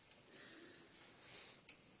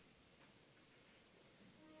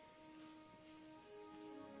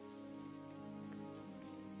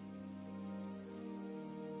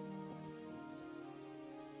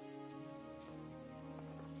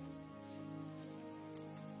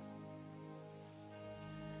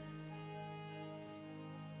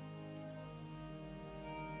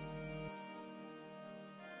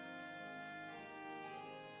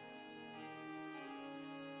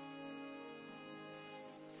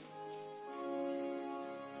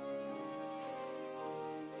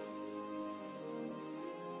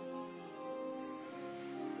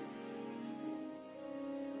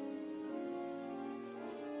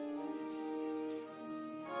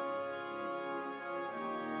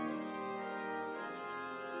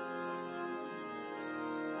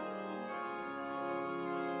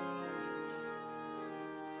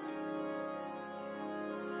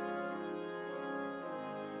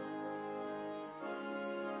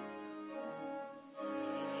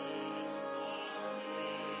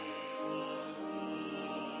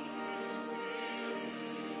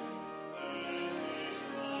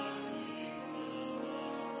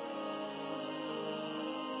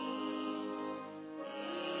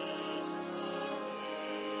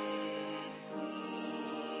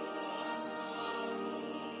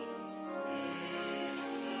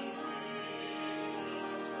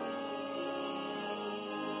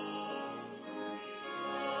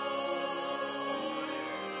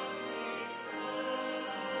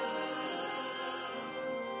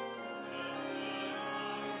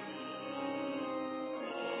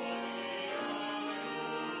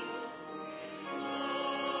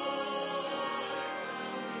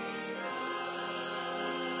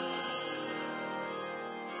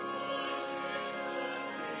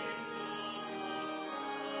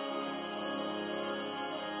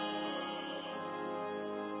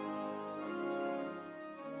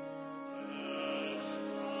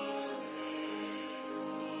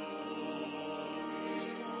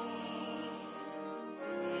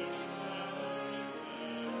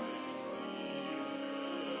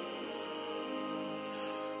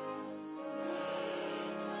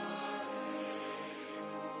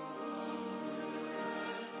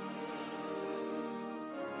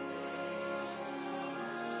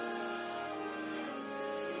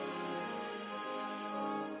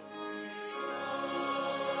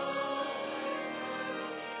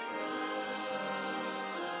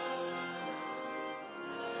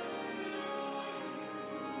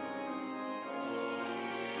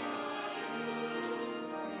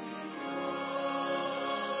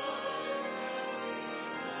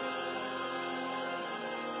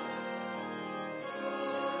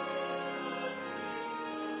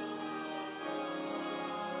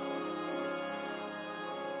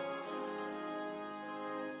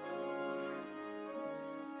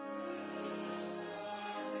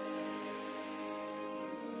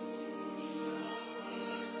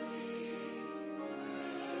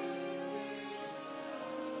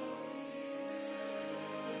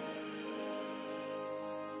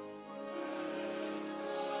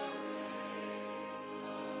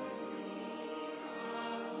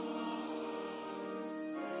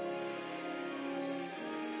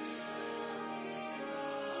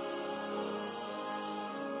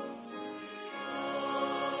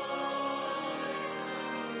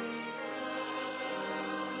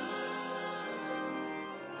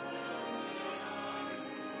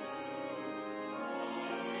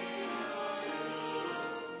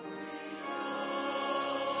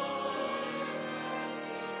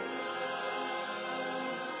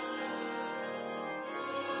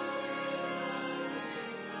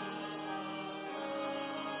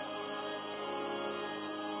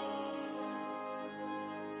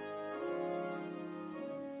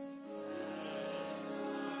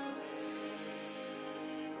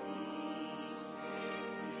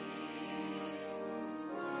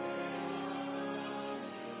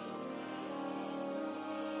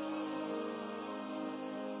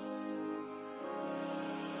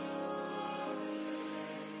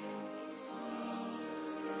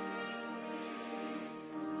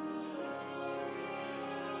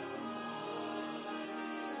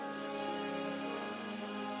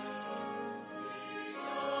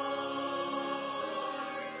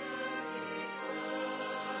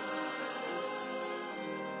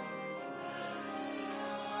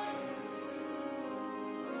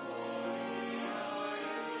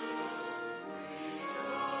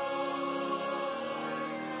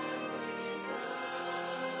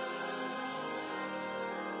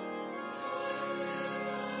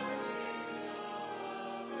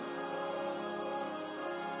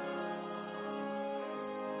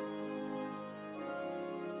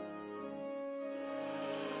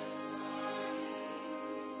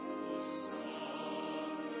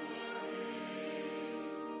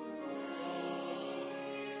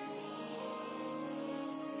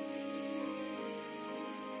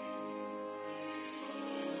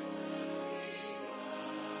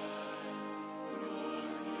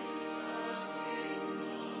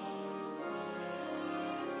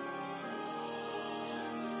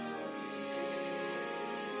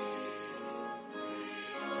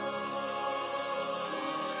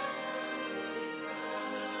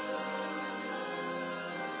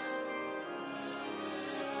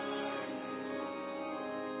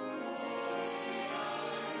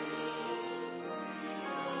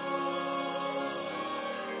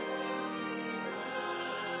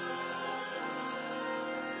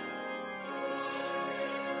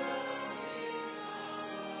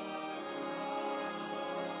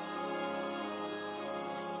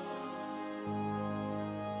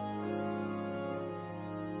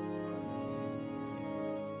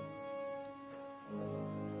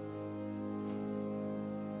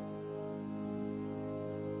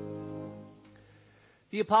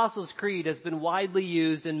 The Apostles' Creed has been widely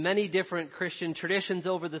used in many different Christian traditions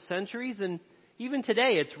over the centuries, and even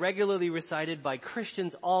today it's regularly recited by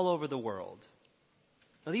Christians all over the world.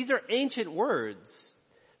 Now, these are ancient words.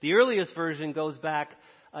 The earliest version goes back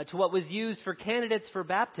to what was used for candidates for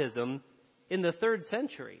baptism in the 3rd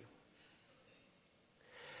century.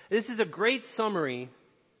 This is a great summary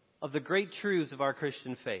of the great truths of our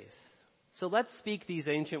Christian faith. So let's speak these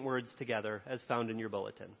ancient words together as found in your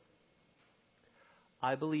bulletin.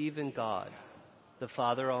 I believe in God, the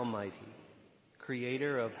Father Almighty,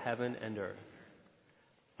 creator of heaven and earth.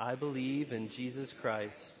 I believe in Jesus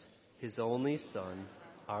Christ, his only Son,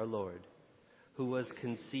 our Lord, who was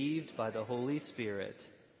conceived by the Holy Spirit,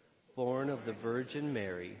 born of the Virgin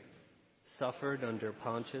Mary, suffered under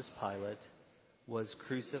Pontius Pilate, was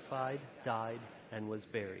crucified, died, and was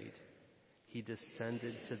buried. He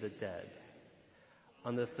descended to the dead.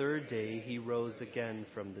 On the 3rd day he rose again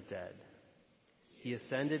from the dead. He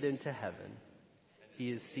ascended into heaven.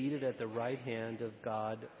 He is seated at the right hand of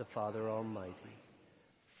God the Father Almighty.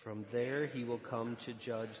 From there he will come to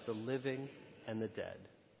judge the living and the dead.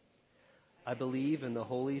 I believe in the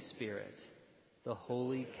Holy Spirit, the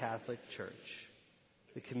Holy Catholic Church,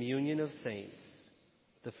 the communion of saints,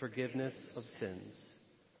 the forgiveness of sins,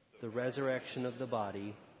 the resurrection of the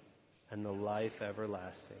body, and the life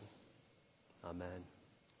everlasting. Amen.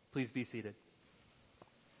 Please be seated.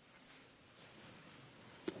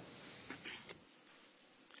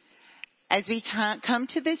 As we come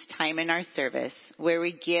to this time in our service where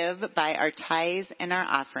we give by our tithes and our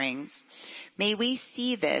offerings, may we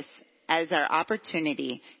see this as our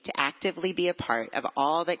opportunity to actively be a part of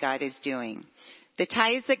all that God is doing. The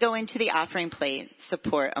tithes that go into the offering plate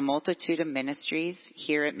support a multitude of ministries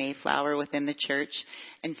here at Mayflower within the church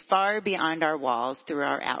and far beyond our walls through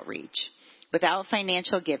our outreach. Without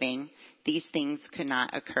financial giving, these things could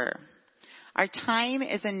not occur. Our time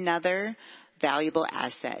is another valuable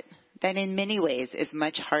asset that in many ways is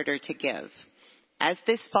much harder to give. As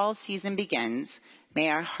this fall season begins, may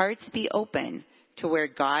our hearts be open to where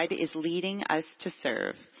God is leading us to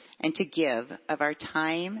serve and to give of our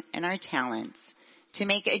time and our talents to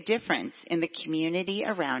make a difference in the community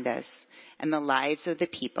around us and the lives of the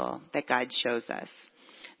people that God shows us.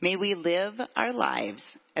 May we live our lives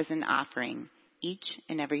as an offering each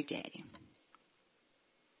and every day.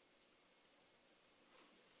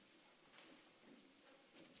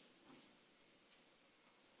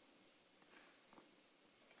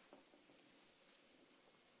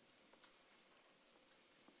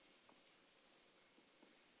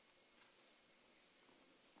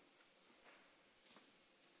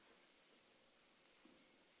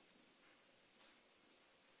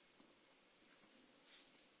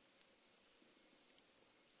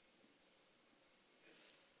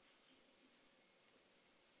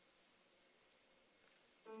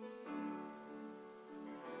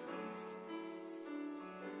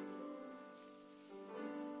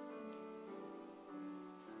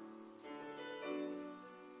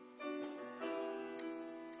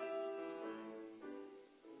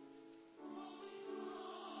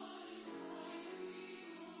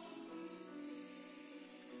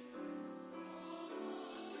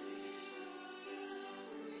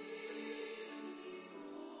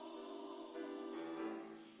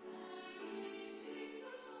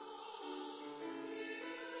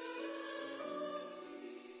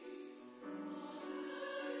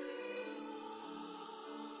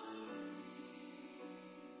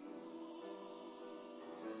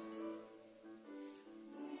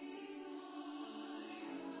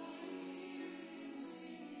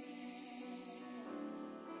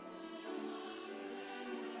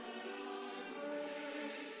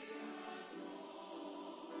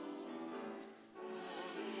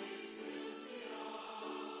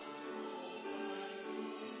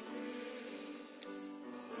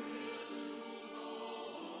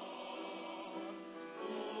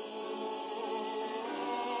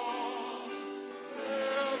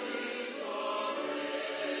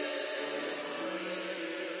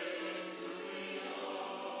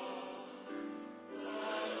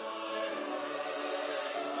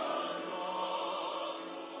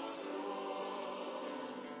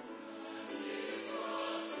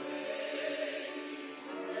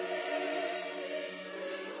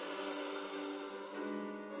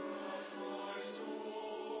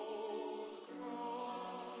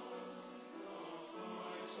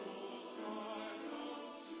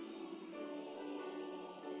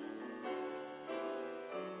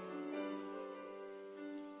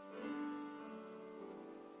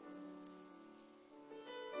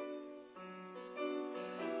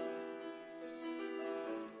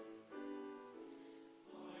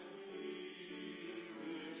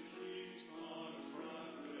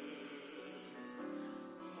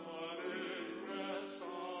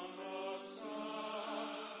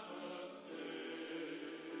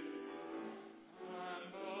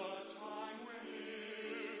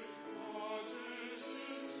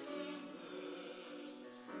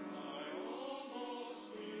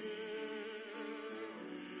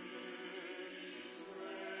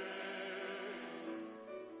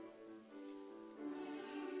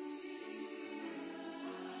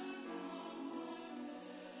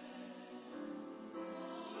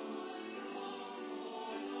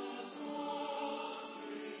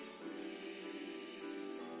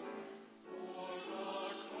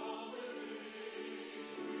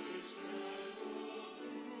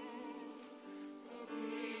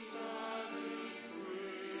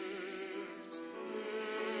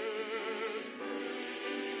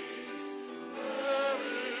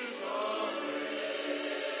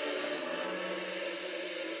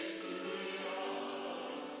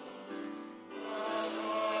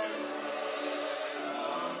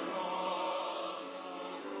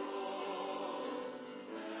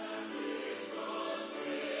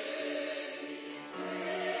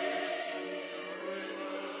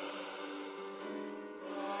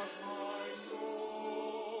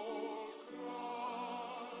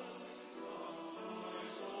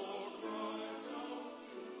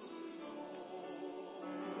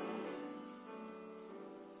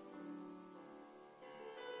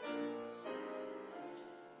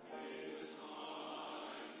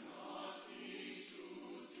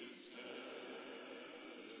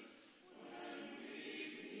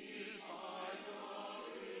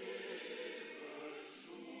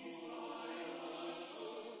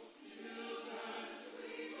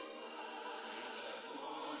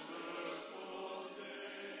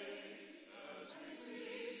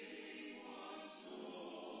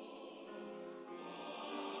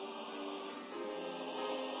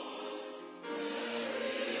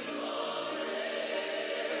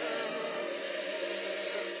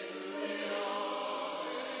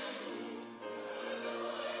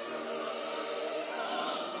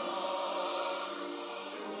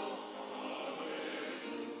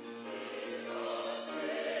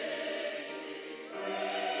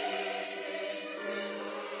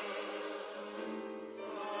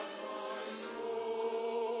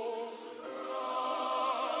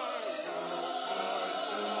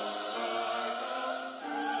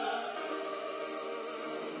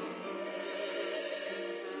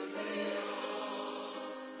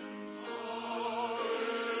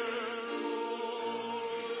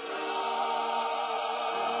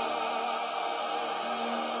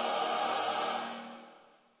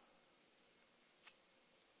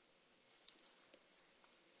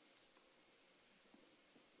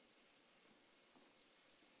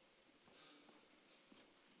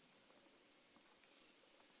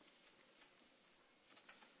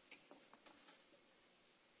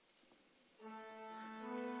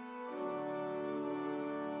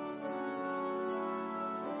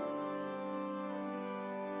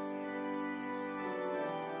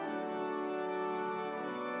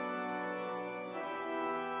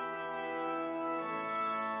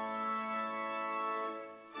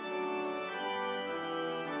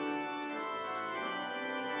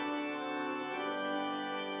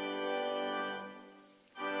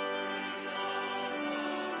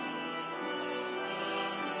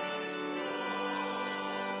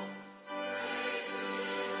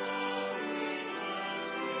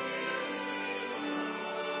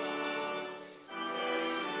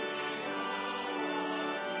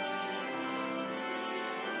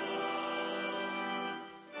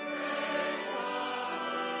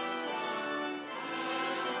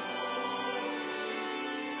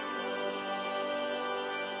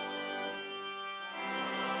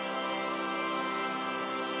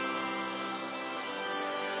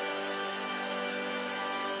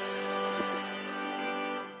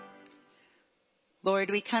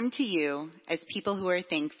 Lord, we come to you as people who are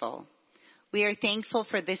thankful. We are thankful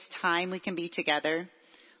for this time we can be together.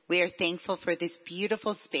 We are thankful for this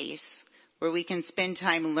beautiful space where we can spend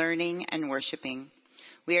time learning and worshiping.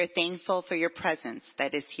 We are thankful for your presence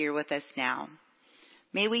that is here with us now.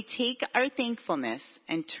 May we take our thankfulness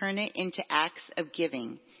and turn it into acts of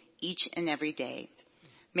giving each and every day.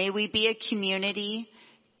 May we be a community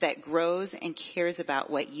that grows and cares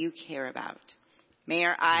about what you care about. May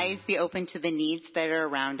our eyes be open to the needs that are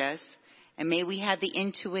around us, and may we have the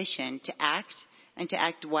intuition to act and to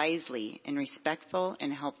act wisely in respectful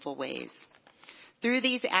and helpful ways. Through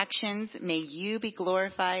these actions, may you be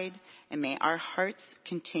glorified, and may our hearts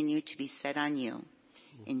continue to be set on you.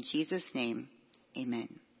 In Jesus' name, amen.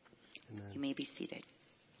 Amen. You may be seated.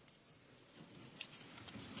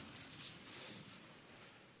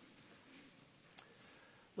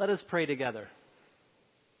 Let us pray together.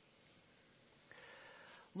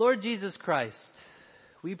 Lord Jesus Christ,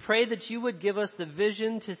 we pray that you would give us the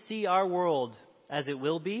vision to see our world as it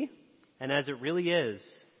will be and as it really is,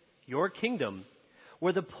 your kingdom,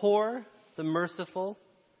 where the poor, the merciful,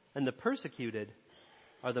 and the persecuted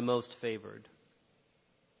are the most favored.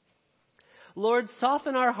 Lord,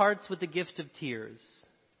 soften our hearts with the gift of tears.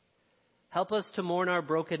 Help us to mourn our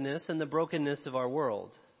brokenness and the brokenness of our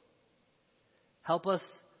world. Help us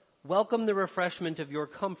welcome the refreshment of your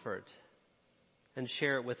comfort and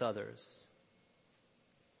share it with others.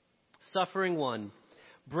 Suffering one,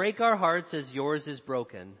 break our hearts as yours is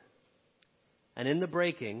broken. And in the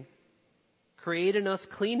breaking, create in us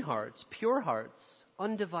clean hearts, pure hearts,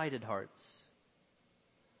 undivided hearts.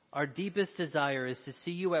 Our deepest desire is to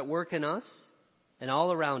see you at work in us and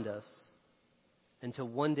all around us, and to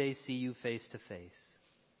one day see you face to face.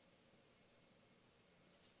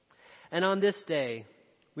 And on this day,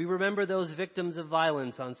 we remember those victims of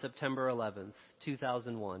violence on September 11th,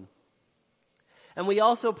 2001. And we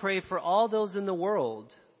also pray for all those in the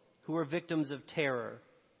world who are victims of terror,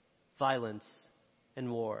 violence,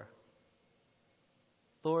 and war.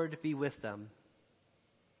 Lord, be with them.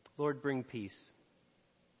 Lord, bring peace.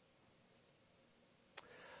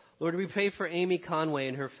 Lord, we pray for Amy Conway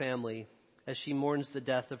and her family as she mourns the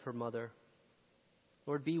death of her mother.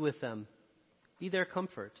 Lord, be with them. Be their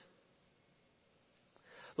comfort.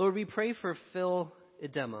 Lord, we pray for Phil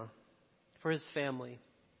Idema, for his family.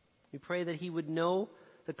 We pray that he would know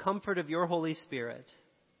the comfort of your Holy Spirit,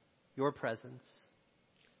 your presence.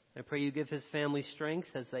 I pray you give his family strength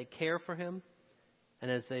as they care for him and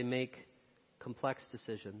as they make complex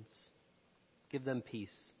decisions. Give them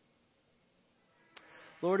peace.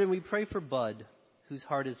 Lord, and we pray for Bud, whose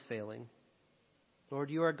heart is failing. Lord,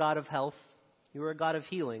 you are a God of health. You are a God of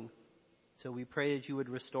healing. So we pray that you would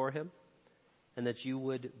restore him and that you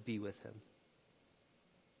would be with him.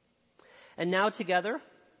 And now together,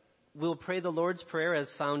 we'll pray the Lord's Prayer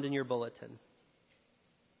as found in your bulletin.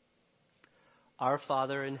 Our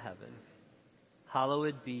Father in heaven,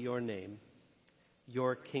 hallowed be your name.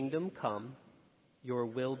 Your kingdom come, your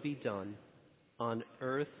will be done, on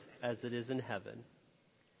earth as it is in heaven.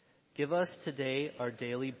 Give us today our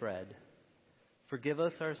daily bread. Forgive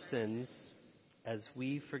us our sins as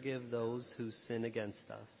we forgive those who sin against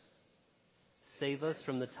us. Save us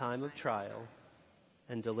from the time of trial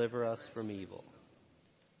and deliver us from evil.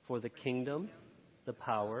 For the kingdom, the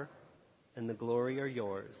power, and the glory are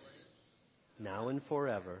yours, now and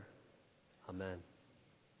forever. Amen.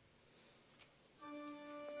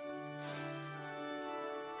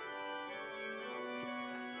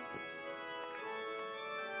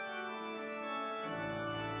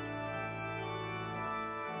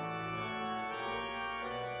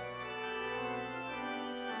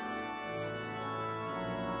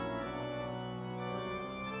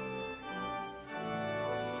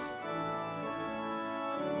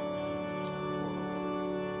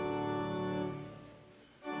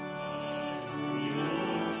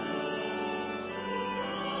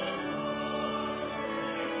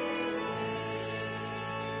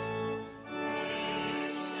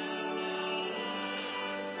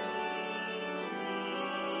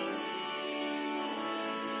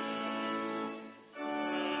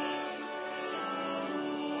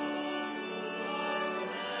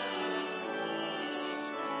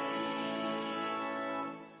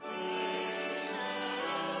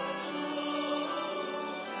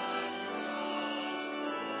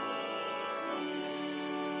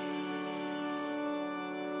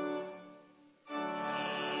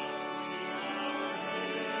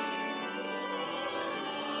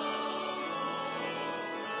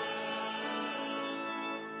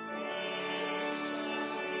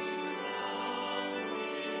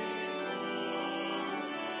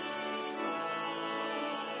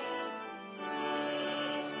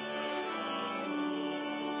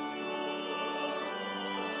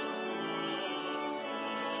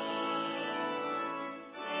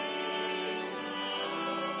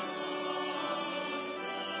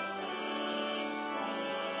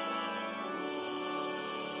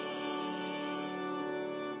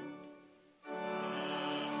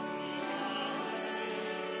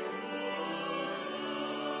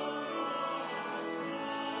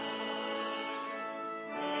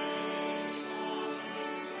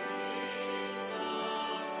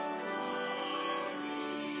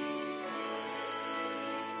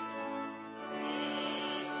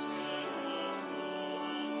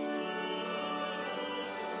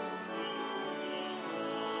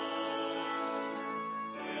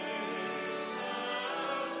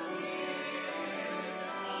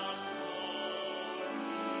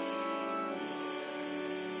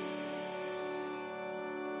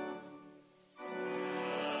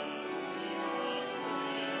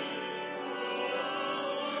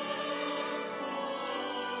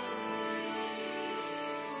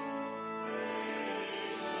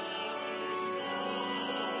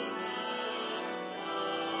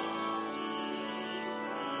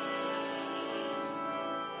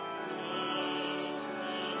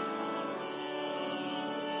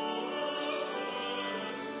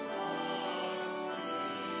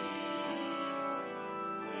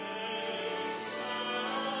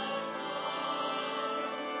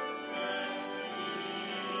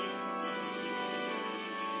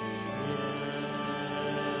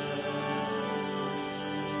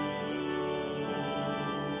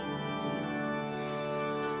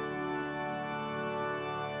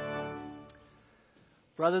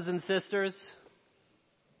 Brothers and sisters,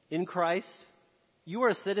 in Christ, you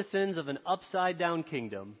are citizens of an upside-down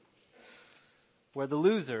kingdom where the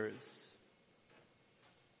losers,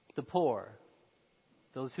 the poor,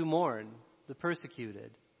 those who mourn, the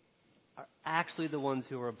persecuted, are actually the ones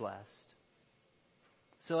who are blessed.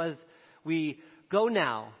 So as we go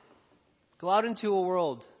out into a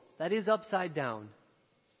world that is upside down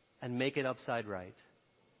and make it upside right,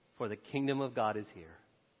 for the kingdom of God is here.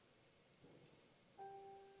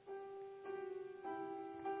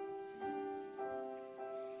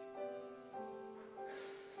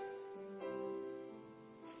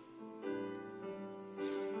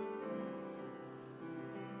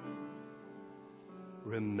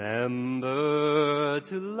 Remember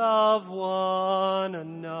to love one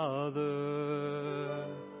another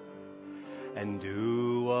and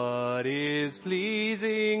do what is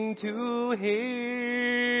pleasing to Him.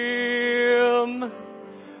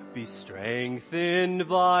 Be strengthened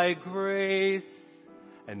by grace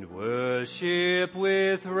and worship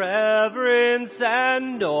with reverence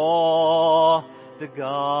and awe the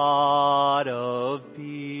God of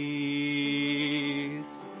peace.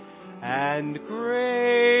 And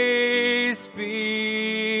grace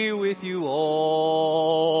be with you all.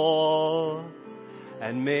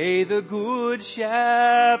 And may the good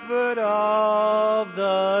shepherd of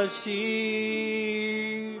the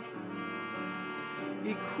sheep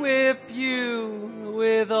equip you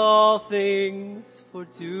with all things for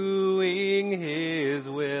doing His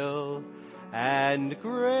will. And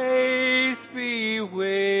grace be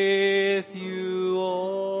with you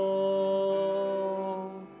all.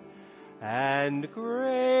 And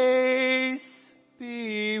grace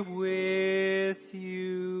be with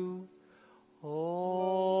you all.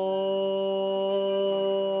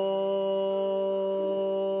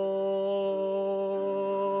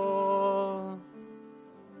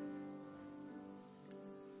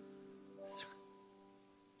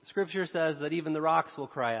 Scripture says that even the rocks will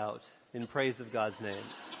cry out in praise of God's name.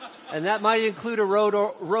 And that might include a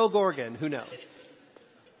rogue organ, who knows?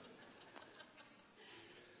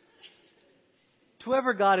 To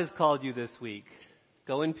whoever God has called you this week,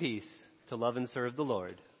 go in peace to love and serve the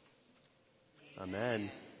Lord.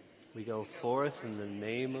 Amen. We go forth in the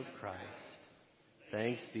name of Christ.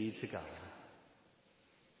 Thanks be to God.